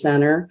garden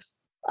center,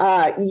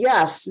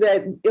 yes,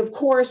 that of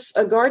course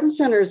a garden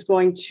center is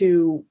going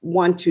to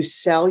want to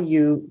sell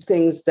you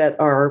things that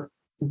are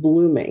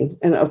blooming,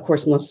 and of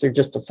course, unless they're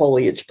just a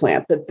foliage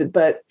plant.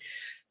 But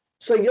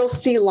so you'll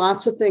see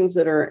lots of things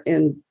that are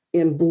in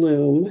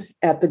bloom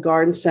at the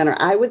garden center.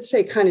 I would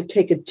say kind of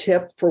take a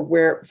tip from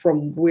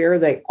where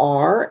they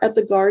are at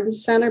the garden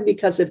center,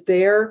 because if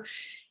they're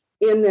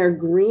in their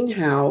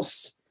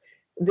greenhouse,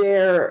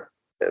 they're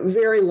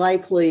very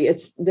likely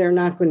they're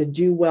not going to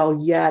do well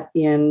yet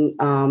in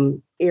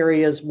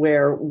areas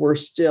where we're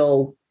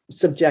still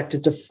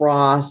subjected to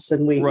frost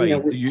and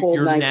with cold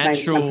nighttime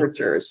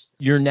temperatures.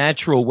 Your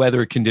natural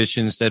weather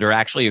conditions that are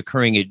actually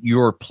occurring at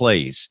your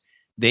place,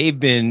 they've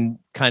been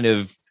kind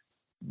of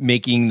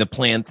making the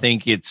plant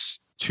think it's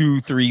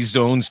 2-3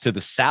 zones to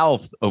the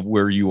south of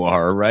where you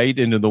are, right?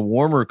 Into the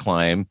warmer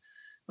climate.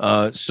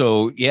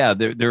 So yeah,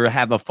 they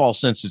have a false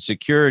sense of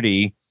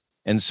security.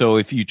 And so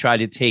if you try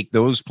to take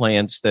those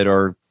plants that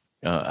are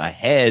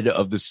ahead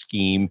of the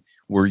scheme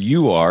where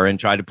you are and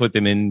try to put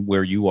them in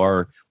where you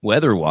are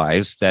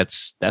weather-wise,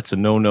 that's a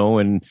no-no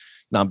and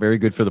not very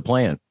good for the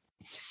plant.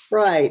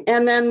 Right.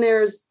 And then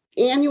there's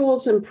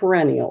annuals and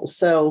perennials.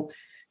 So,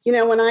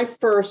 when I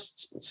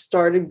first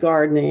started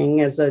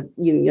gardening as a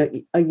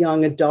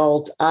young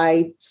adult,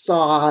 I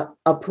saw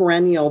a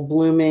perennial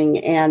blooming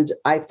and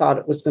I thought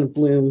it was going to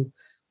bloom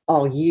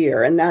all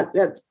year. And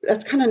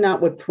that's kind of not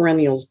what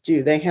perennials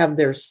do. They have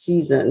their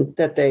season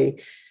that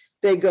they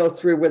go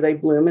through where they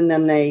bloom, and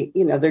then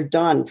they're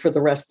done for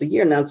the rest of the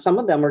year. Now, some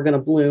of them are going to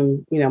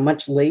bloom,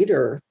 much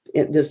later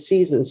in this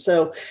season.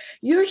 So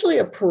usually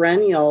a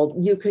perennial,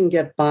 you can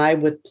get by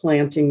with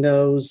planting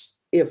those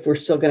if we're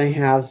still going to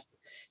have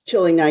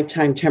chilly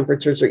nighttime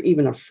temperatures or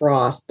even a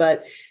frost.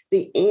 But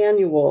the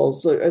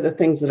annuals are the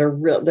things that are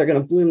real. They're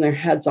going to bloom their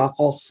heads off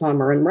all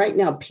summer. And right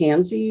now,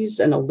 pansies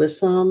and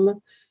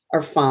alyssum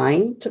are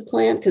fine to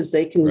plant because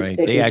they can. Right.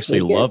 They can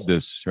actually take love it.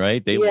 this,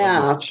 right? They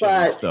love this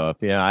chilly stuff.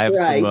 Yeah, I have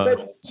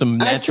some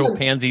natural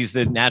pansies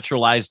that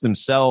naturalize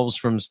themselves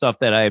from stuff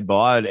that I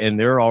bought, and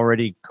they're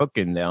already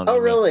cooking down. Oh,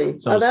 really?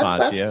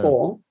 That's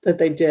cool that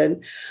they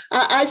did.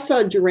 I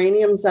saw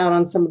geraniums out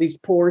on somebody's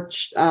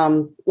porch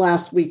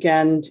last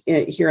weekend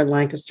here in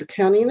Lancaster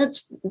County, and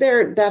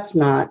they're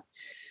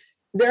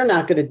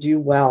not going to do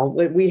well.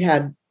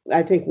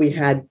 I think we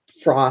had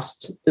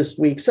frost this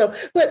week. So,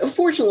 but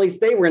fortunately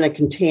they were in a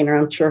container.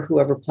 I'm sure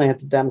whoever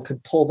planted them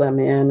could pull them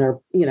in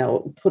or,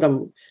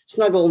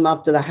 snuggle them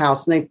up to the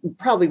house and they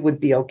probably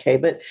would be okay.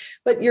 But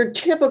your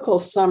typical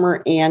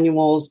summer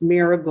annuals,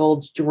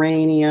 marigolds,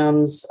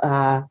 geraniums,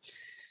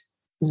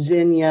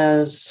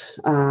 zinnias,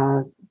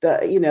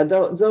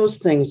 those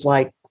things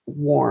like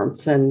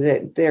warmth, and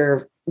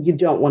you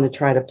don't want to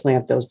try to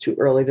plant those too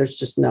early. There's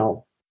just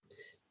no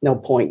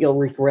point. You'll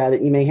regret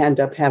it. You may end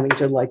up having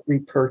to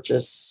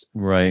repurchase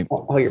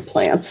all your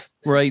plants.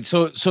 Right.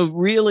 So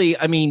really,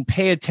 I mean,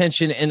 pay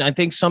attention. And I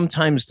think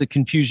sometimes the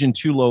confusion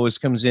too, Lois,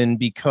 comes in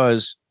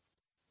because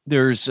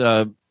there's,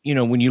 when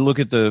you look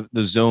at the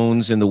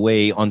zones and the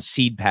way on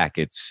seed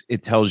packets,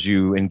 it tells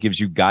you and gives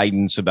you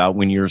guidance about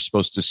when you're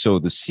supposed to sow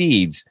the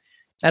seeds.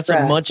 That's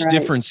a much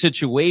different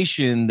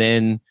situation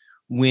than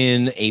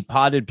when a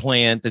potted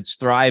plant that's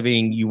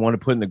thriving, you want to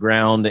put in the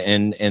ground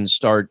and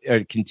start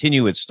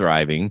continue its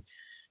thriving.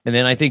 And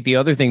then I think the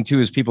other thing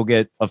too is people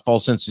get a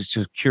false sense of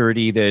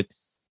security that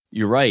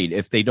you're right.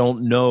 If they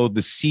don't know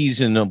the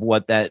season of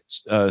what that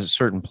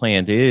certain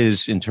plant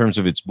is in terms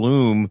of its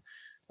bloom,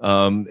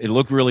 it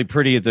looked really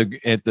pretty at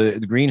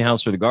the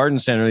greenhouse or the garden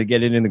center. They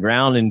get it in the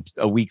ground, and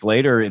a week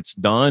later it's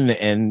done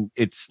and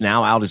it's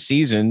now out of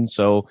season.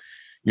 So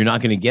you're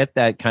not going to get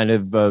that kind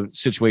of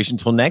situation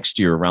until next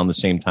year around the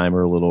same time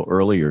or a little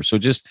earlier. So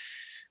just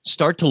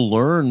start to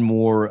learn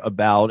more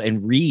about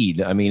and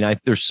read. I mean,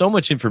 there's so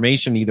much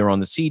information either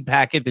on the seed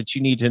packet that you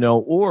need to know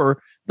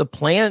or the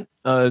plant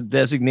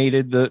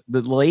designated, the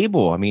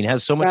label. I mean, it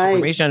has so much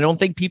information. I don't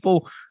think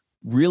people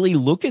really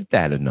look at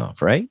that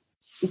enough, right?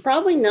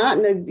 Probably not.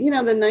 And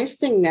the nice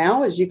thing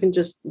now is you can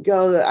just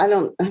go.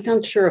 I'm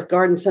not sure if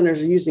garden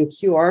centers are using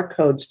QR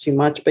codes too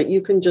much, but you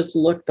can just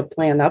look the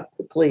plant up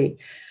quickly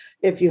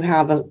if you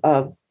have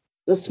a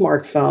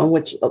smartphone,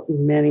 which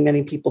many,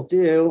 many people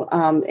do,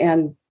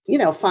 and,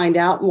 find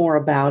out more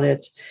about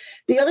it.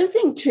 The other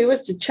thing, too, is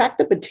to check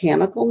the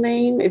botanical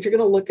name. If you're going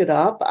to look it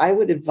up, I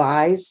would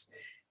advise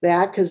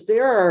that because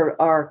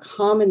there are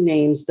common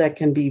names that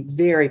can be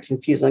very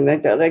confusing.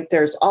 Like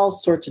there's all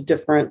sorts of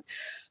different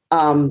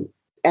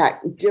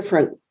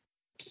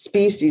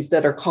species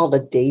that are called a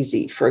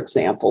daisy, for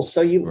example. So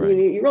you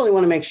really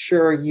want to make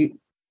sure you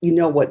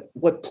know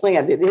what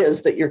plant it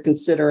is that you're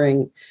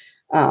considering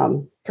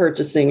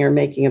purchasing or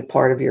making a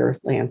part of your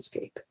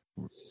landscape.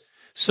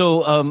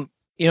 So,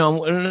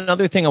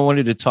 another thing I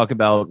wanted to talk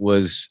about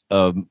was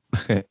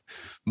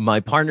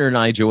my partner and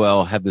I,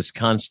 Joel, have this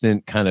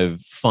constant kind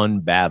of fun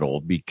battle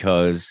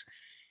because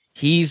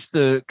he's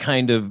the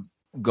kind of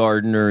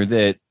gardener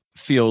that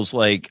feels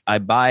like I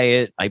buy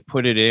it, I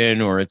put it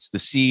in, or it's the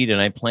seed and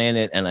I plant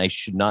it and I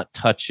should not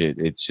touch it.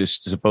 It's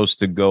just supposed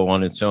to go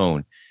on its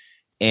own.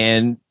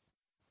 And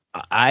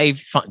I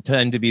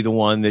tend to be the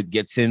one that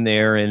gets in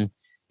there and,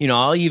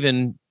 I'll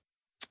even,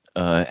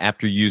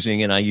 after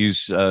using, and I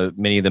use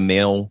many of the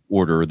mail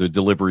order, the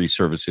delivery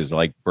services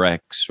like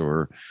Brex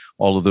or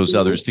all of those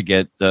others to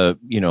get,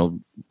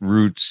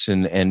 roots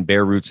and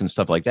bare roots and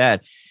stuff like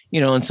that,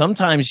 and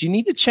sometimes you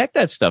need to check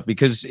that stuff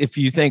because if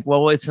you think,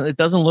 well, it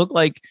doesn't look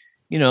like,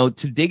 to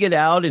dig it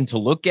out and to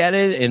look at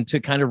it and to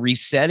kind of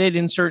reset it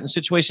in certain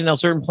situations. Now,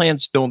 certain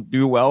plants don't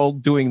do well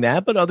doing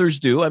that, but others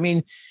do. I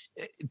mean,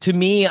 to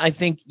me, I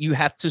think you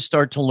have to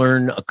start to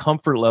learn a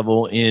comfort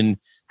level in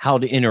how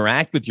to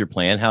interact with your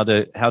plant, how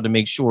to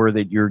make sure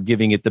that you're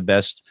giving it the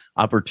best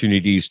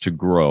opportunities to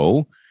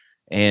grow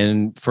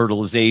and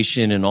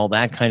fertilization and all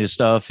that kind of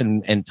stuff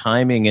and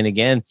timing. And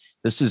again,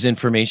 this is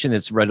information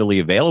that's readily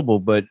available,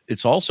 but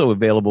it's also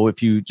available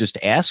if you just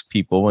ask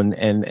people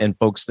and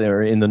folks that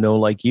are in the know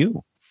like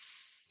you.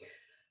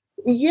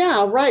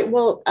 Yeah, right.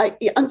 Well,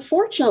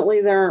 unfortunately,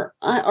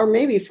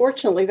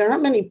 fortunately, there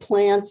aren't many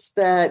plants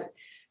that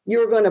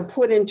you're going to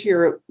put into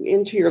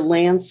your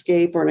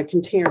landscape or in a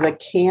container that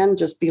can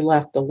just be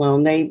left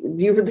alone. They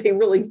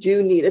really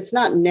do need. It's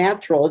not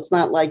natural. It's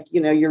not like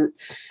you're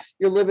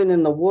living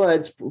in the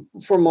woods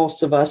for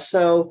most of us.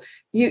 So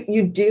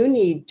you do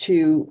need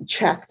to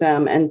check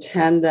them and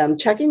tend them.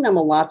 Checking them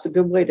a lot's a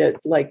good way to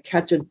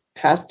catch a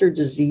pest or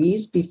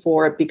disease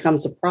before it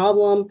becomes a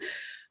problem.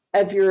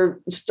 If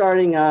you're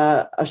starting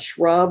a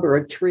shrub or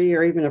a tree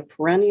or even a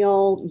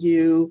perennial,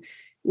 you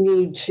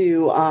need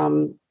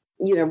to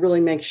really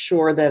make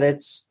sure that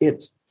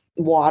it's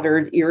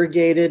watered,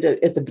 irrigated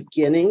at the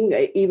beginning,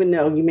 even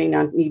though you may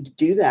not need to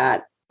do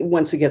that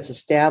once it gets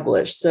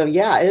established. So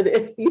yeah,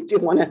 you do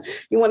want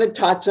to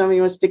touch them.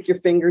 You want to stick your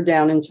finger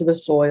down into the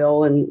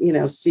soil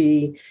and,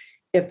 see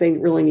if they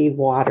really need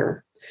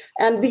water.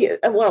 And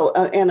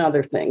and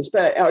other things,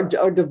 but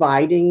are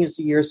dividing as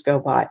the years go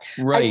by.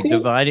 Right.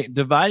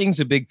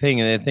 Dividing's a big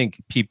thing. And I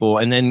think people,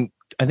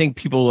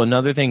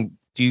 another thing,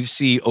 do you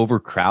see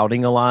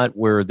overcrowding a lot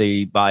where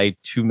they buy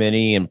too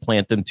many and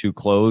plant them too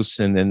close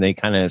and then they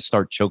kind of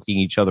start choking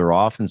each other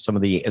off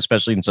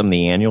especially in some of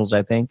the annuals,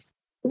 I think?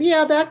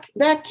 Yeah,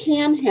 that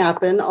can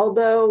happen.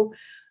 Although,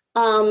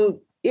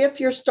 if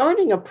you're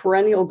starting a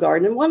perennial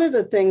garden, one of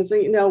the things,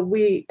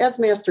 we, as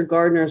master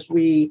gardeners,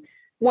 we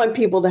want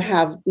people to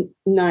have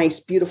nice,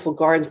 beautiful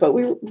gardens, but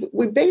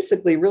we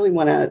basically really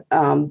want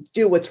to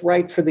do what's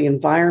right for the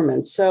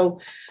environment. So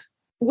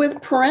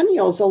with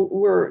perennials,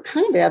 we're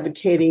kind of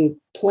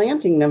advocating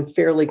planting them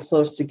fairly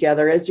close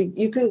together. As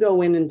you can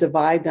go in and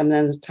divide them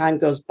then as time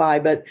goes by,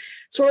 but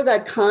sort of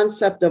that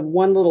concept of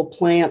one little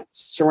plant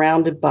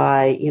surrounded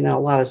by, a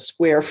lot of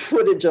square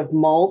footage of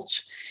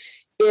mulch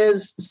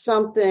is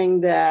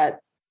something that,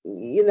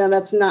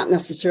 that's not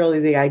necessarily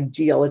the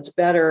ideal. It's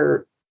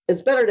better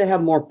to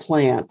have more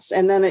plants.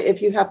 And then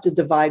if you have to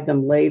divide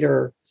them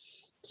later,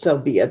 so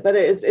be it. But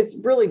it's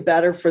really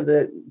better for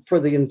the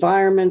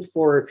environment,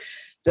 for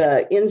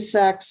the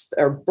insects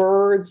or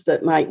birds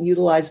that might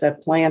utilize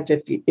that plant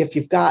if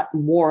you've got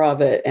more of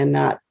it and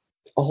not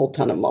a whole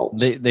ton of mulch.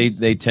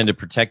 They tend to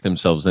protect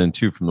themselves then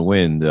too from the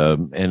wind.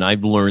 And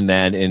I've learned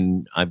that,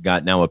 and I've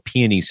got now a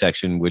peony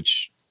section,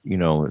 which,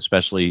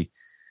 especially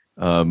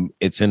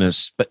it's in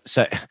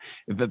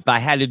if I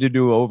had to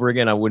do over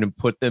again, I wouldn't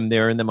put them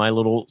there in my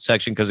little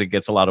section because it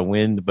gets a lot of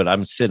wind, but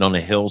I'm sitting on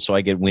a hill, so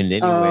I get wind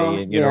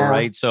anyway, and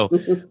right. So,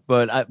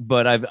 but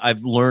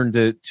I've learned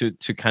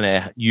to kind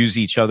of use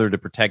each other to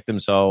protect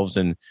themselves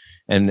and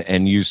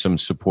use some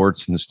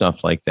supports and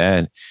stuff like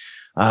that.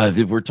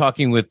 We're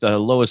talking with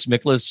Lois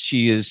Miklas.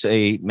 She is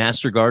a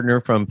master gardener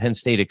from Penn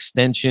State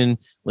Extension,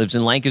 lives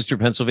in Lancaster,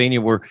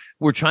 Pennsylvania.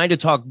 We're trying to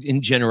talk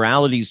in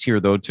generalities here,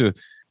 though, to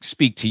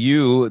speak to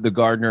you, the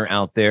gardener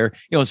out there.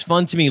 It's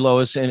fun to me,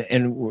 Lois,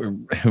 and we're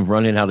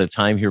running out of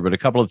time here, but a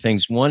couple of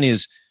things. One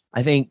is,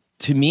 I think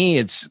to me,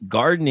 it's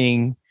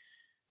gardening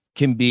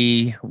can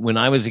be, when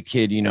I was a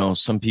kid,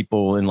 some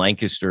people in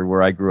Lancaster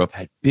where I grew up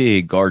had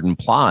big garden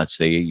plots,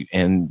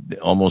 and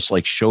almost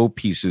like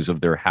showpieces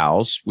of their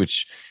house,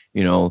 which,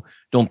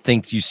 don't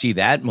think you see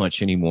that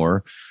much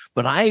anymore.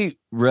 But I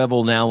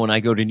revel now when I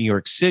go to New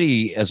York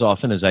City as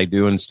often as I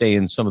do and stay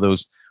in some of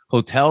those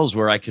hotels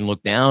where I can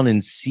look down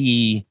and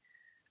see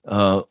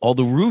all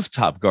the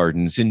rooftop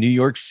gardens in New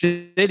York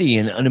City,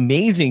 and an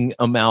amazing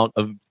amount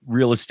of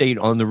real estate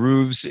on the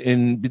roofs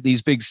in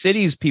these big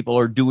cities. People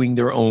are doing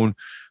their own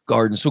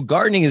gardens. So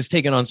gardening has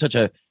taken on such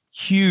a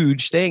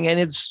huge thing, and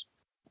its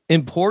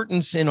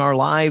importance in our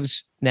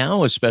lives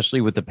now,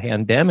 especially with the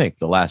pandemic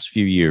the last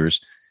few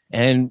years,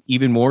 and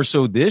even more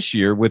so this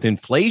year with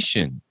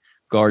inflation.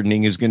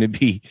 Gardening is going to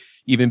be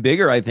even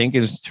bigger, I think,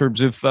 in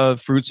terms of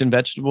fruits and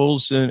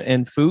vegetables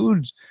and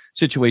food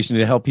situation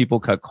to help people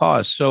cut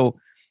costs. So,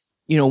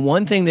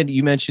 one thing that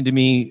you mentioned to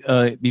me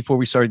before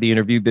we started the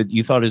interview that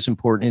you thought is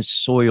important is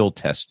soil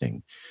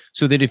testing.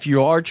 So that if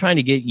you are trying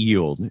to get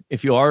yield,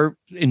 if you are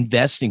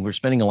investing, we're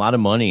spending a lot of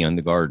money on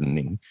the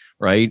gardening,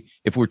 right?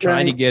 If we're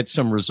trying to get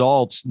some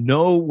results,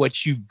 know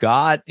what you've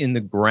got in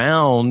the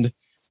ground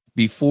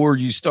before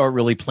you start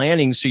really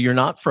planting, so you're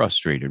not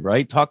frustrated,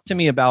 right? Talk to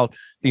me about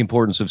the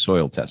importance of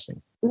soil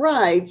testing.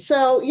 Right.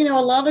 So,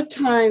 a lot of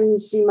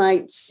times you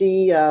might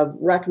see a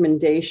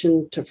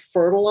recommendation to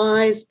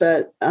fertilize,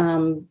 but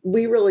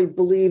we really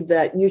believe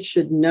that you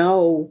should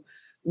know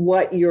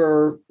what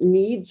your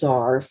needs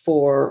are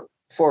for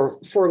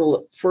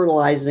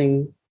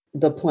fertilizing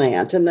the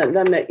plant. And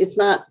then it's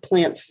not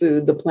plant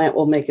food. The plant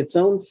will make its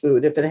own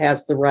food if it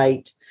has the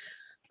right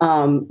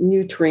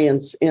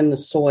nutrients in the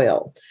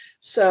soil.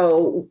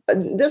 So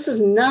this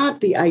is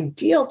not the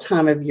ideal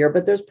time of year,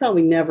 but there's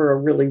probably never a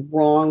really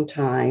wrong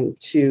time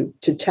to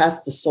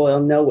test the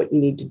soil, know what you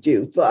need to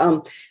do.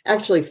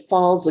 Actually,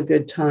 fall's a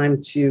good time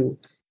to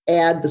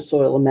add the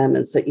soil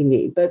amendments that you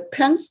need. But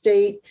Penn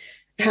State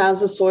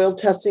has a soil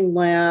testing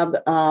lab.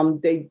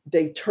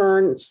 They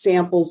turn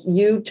samples.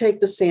 You take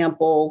the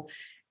sample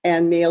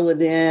and mail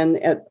it in.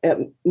 At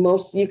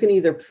most, you can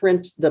either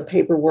print the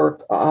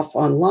paperwork off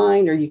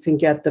online, or you can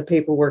get the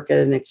paperwork at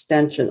an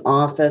extension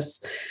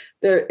office.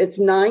 It's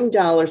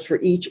 $9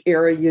 for each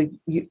area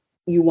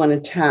you want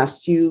to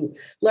test. You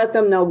let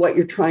them know what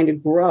you're trying to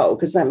grow,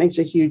 because that makes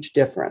a huge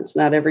difference.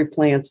 Not every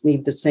plants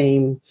need the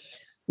same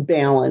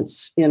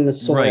balance in the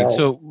soil. Right.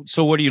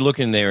 So what are you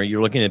looking there?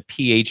 You're looking at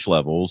pH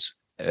levels,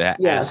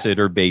 acid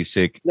or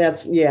basic.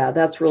 That's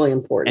really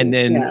important.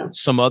 And then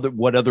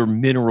what other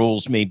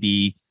minerals may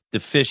be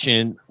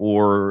deficient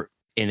or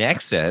in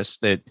excess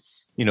that,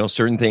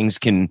 certain things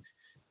can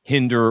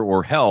hinder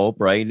or help,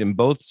 right? In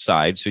both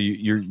sides. So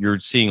you're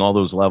seeing all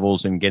those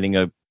levels and getting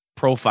a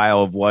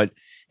profile of what,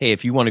 hey,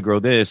 if you want to grow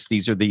this,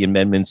 these are the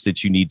amendments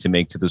that you need to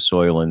make to the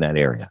soil in that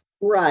area.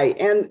 Right.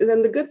 And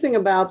then the good thing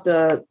about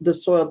the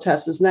soil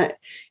test is that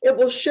it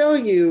will show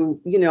you,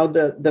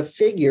 the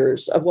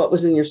figures of what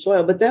was in your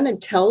soil, but then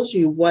it tells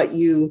you what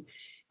you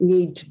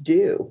need to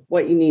do,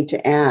 what you need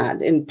to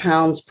add in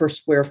pounds per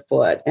square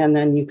foot. And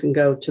then you can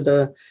go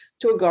to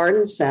a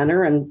garden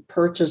center and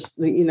purchase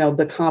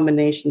the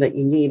combination that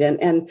you need.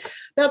 And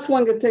that's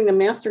one good thing. The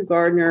Master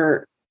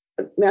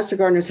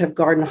Gardeners have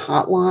garden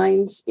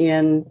hotlines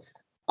in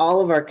all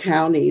of our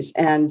counties.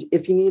 And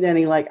if you need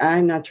any,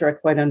 I'm not sure I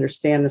quite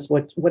understand this,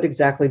 what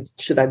exactly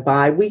should I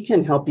buy? We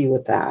can help you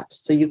with that.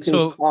 So you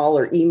can call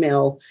or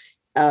email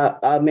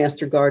a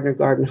Master Gardener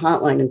garden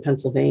hotline in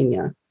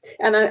Pennsylvania.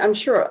 And I'm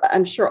sure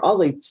all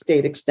the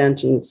state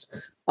extensions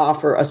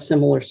offer a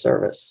similar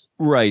service.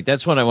 Right.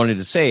 That's what I wanted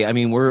to say. I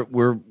mean,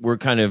 we're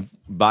kind of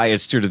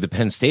biased to the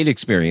Penn State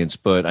experience,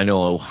 but I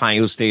know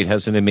Ohio State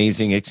has an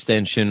amazing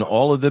extension.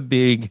 All of the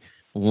big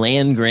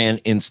land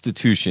grant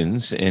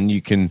institutions, and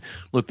you can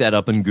look that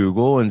up in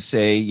Google and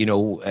say,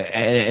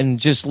 and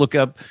just look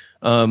up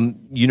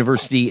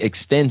university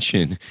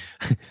extension.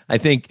 I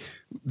think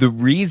the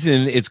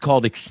reason it's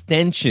called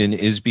extension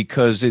is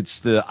because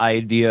it's the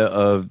idea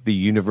of the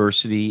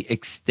university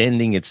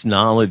extending its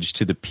knowledge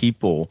to the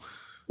people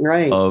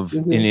of,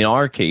 in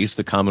our case,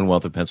 the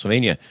Commonwealth of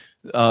Pennsylvania.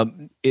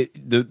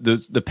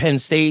 The Penn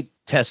State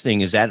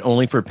testing, is that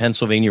only for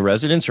Pennsylvania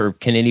residents, or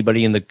can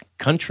anybody in the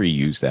country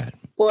use that?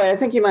 Boy, I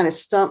think you might have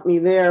stumped me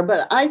there,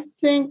 but I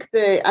think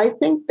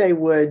they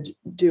would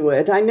do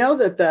it. I know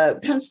that the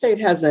Penn State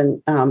has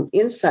an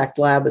insect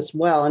lab as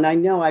well, and I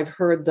know I've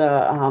heard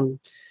the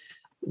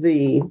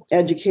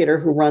educator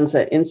who runs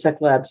that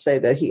insect lab say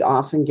that he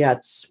often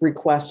gets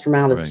requests from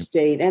out of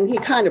state, and he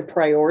kind of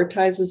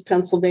prioritizes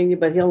Pennsylvania,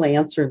 but he'll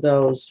answer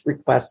those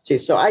requests too.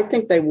 So I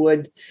think they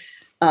would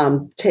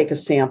take a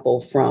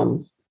sample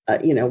from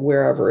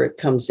wherever it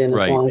comes in,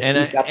 as long as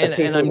you've got the paperwork.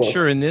 And I'm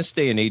sure in this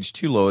day and age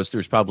too, Lois,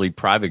 there's probably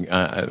private.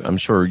 I'm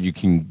sure you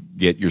can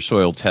get your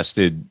soil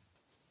tested,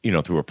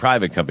 through a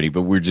private company,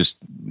 but we're just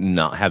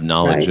not have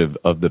knowledge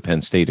of the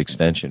Penn State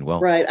extension. Well,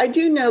 right. I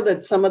do know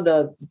that some of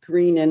the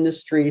green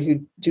industry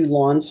who do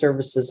lawn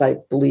services, I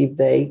believe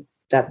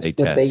that's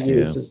what they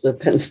use is the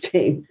Penn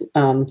State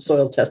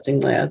soil testing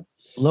lab.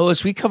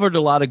 Lois, we covered a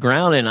lot of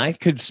ground, and I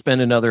could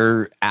spend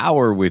another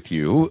hour with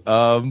you,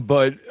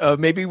 but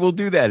maybe we'll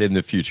do that in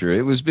the future.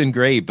 It was been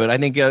great, but I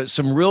think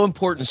some real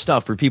important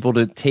stuff for people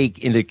to take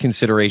into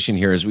consideration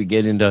here as we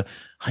get into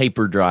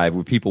hyperdrive,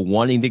 with people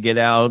wanting to get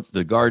out,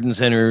 the garden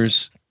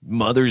centers,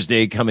 Mother's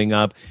Day coming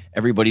up.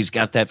 Everybody's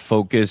got that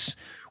focus,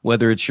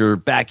 whether it's your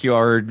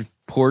backyard,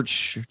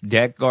 porch,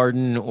 deck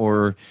garden,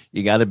 or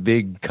you got a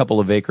big couple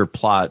of acre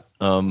plot.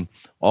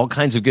 All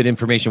kinds of good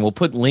information. We'll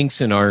put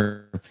links in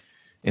our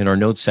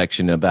notes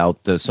section about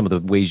some of the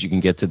ways you can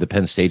get to the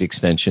Penn State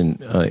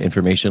Extension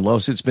information.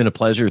 Lois, it's been a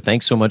pleasure.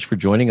 Thanks so much for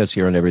joining us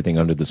here on Everything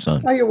Under the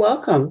Sun. Oh, you're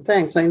welcome.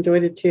 Thanks. I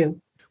enjoyed it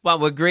too. Wow,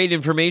 what great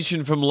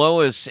information from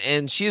Lois.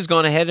 And she has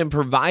gone ahead and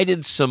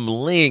provided some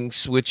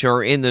links, which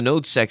are in the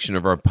notes section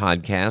of our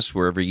podcast.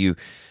 Wherever you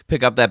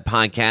pick up that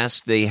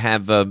podcast, they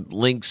have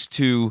links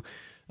to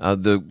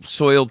the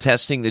soil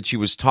testing that she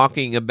was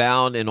talking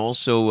about, and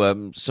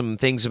also some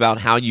things about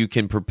how you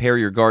can prepare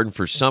your garden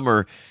for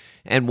summer.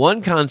 And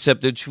one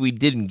concept that we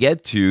didn't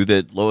get to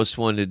that Lois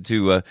wanted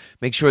to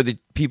make sure that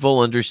people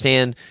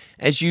understand,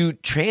 as you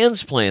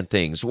transplant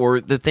things,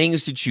 or the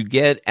things that you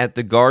get at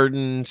the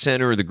garden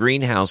center or the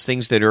greenhouse,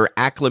 things that are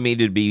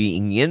acclimated to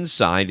being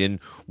inside in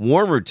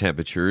warmer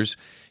temperatures,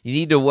 you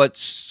need to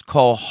what's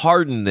called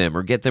harden them,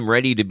 or get them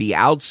ready to be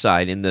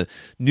outside in the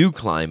new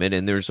climate,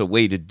 and there's a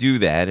way to do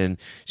that, and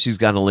she's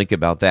got a link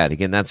about that.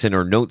 Again, that's in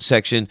our notes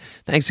section.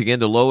 Thanks again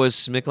to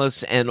Lois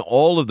Miklas and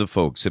all of the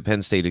folks at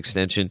Penn State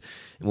Extension,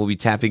 and we'll be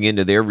tapping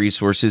into their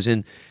resources.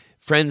 And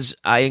friends,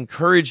 I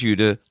encourage you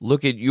to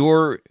look at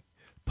your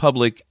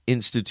public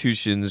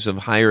institutions of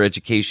higher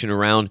education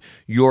around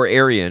your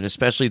area, and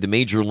especially the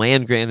major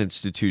land grant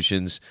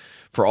institutions,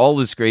 for all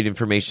this great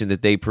information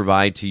that they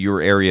provide to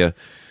your area.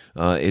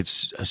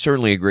 It's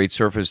certainly a great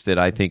service that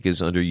I think is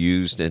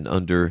underused and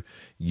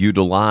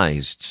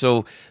underutilized.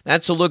 So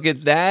that's a look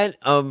at that.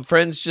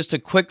 Friends, just a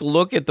quick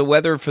look at the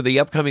weather for the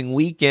upcoming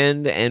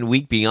weekend and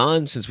week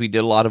beyond, since we did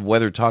a lot of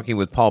weather talking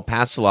with Paul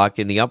Pastelak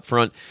in the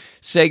upfront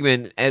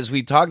segment. As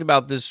we talked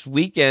about, this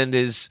weekend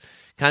is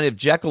kind of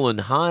Jekyll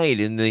and Hyde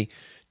in the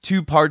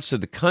two parts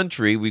of the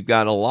country. We've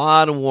got a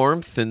lot of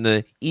warmth in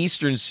the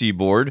eastern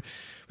seaboard.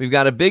 We've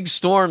got a big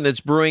storm that's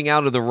brewing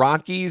out of the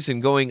Rockies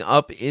and going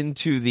up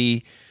into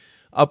the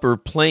upper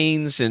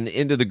plains and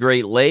into the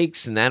Great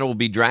Lakes, and that will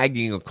be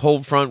dragging a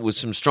cold front with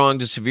some strong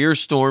to severe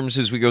storms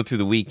as we go through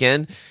the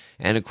weekend.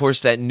 And, of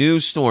course, that new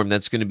storm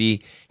that's going to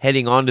be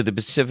heading onto the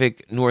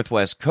Pacific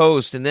Northwest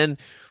coast. And then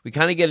we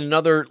kind of get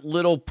another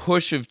little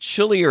push of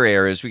chillier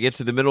air as we get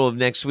to the middle of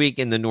next week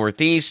in the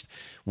Northeast.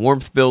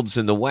 Warmth builds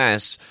in the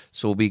west,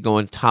 so we'll be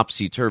going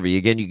topsy-turvy.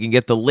 Again, you can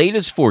get the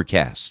latest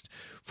forecast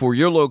for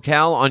your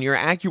locale on your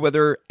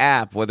AccuWeather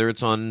app, whether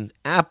it's on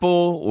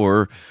Apple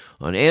or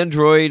on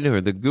Android or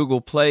the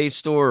Google Play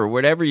Store or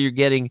whatever you're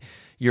getting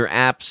your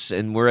apps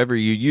and wherever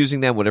you're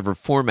using them, whatever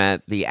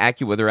format, the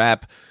AccuWeather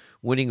app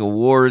winning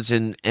awards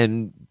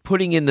and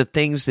putting in the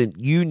things that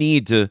you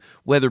need to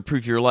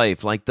weatherproof your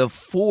life, like the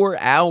 4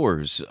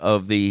 hours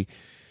of the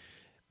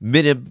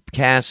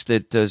Minutecast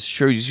that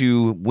shows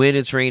you when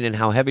it's raining and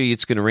how heavy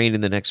it's going to rain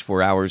in the next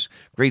 4 hours.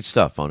 Great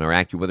stuff on our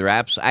AccuWeather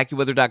apps,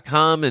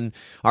 AccuWeather.com, and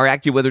our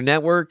AccuWeather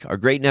network, our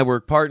great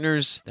network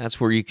partners. That's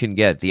where you can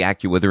get the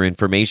AccuWeather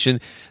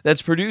information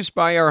that's produced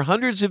by our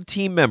hundreds of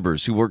team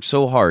members who work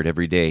so hard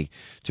every day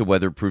to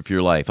weatherproof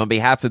your life. On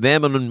behalf of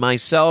them and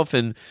myself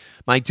and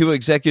my two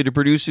executive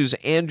producers,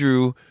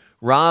 Andrew,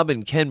 Rob,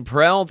 and Ken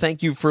Prell,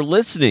 thank you for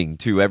listening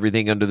to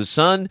Everything Under the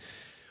Sun.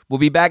 We'll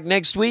be back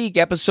next week,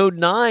 episode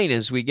 9,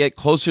 as we get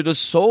closer to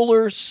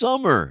solar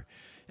summer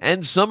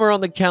and summer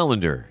on the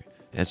calendar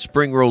as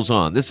spring rolls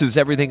on. This is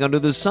Everything Under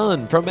the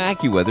Sun from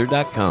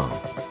AccuWeather.com.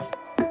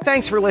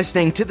 Thanks for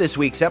listening to this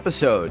week's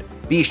episode.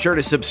 Be sure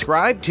to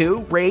subscribe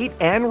to, rate,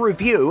 and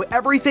review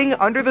Everything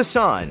Under the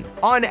Sun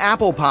on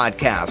Apple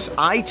Podcasts,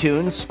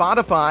 iTunes,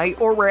 Spotify,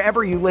 or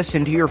wherever you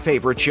listen to your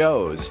favorite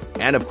shows.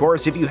 And of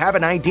course, if you have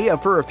an idea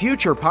for a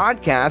future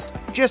podcast,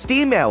 just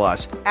email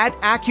us at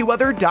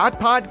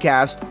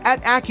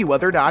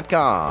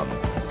AccuWeather.podcast@AccuWeather.com.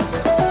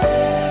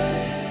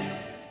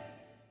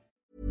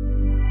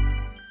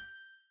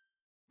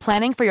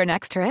 Planning for your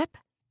next trip?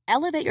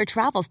 Elevate your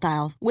travel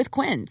style with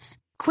Quince.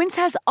 Quince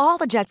has all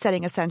the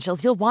jet-setting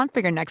essentials you'll want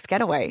for your next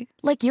getaway,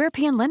 like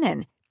European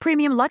linen,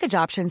 premium luggage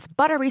options,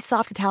 buttery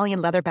soft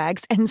Italian leather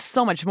bags, and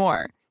so much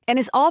more. And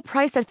is all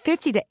priced at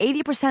 50 to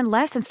 80%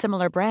 less than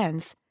similar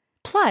brands.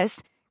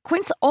 Plus,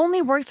 Quince only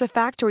works with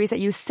factories that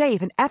use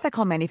safe and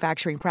ethical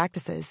manufacturing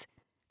practices.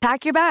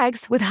 Pack your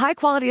bags with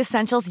high-quality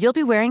essentials you'll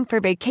be wearing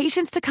for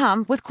vacations to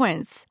come with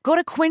Quince. Go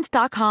to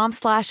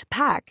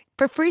quince.com/pack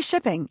for free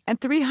shipping and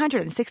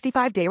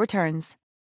 365-day returns.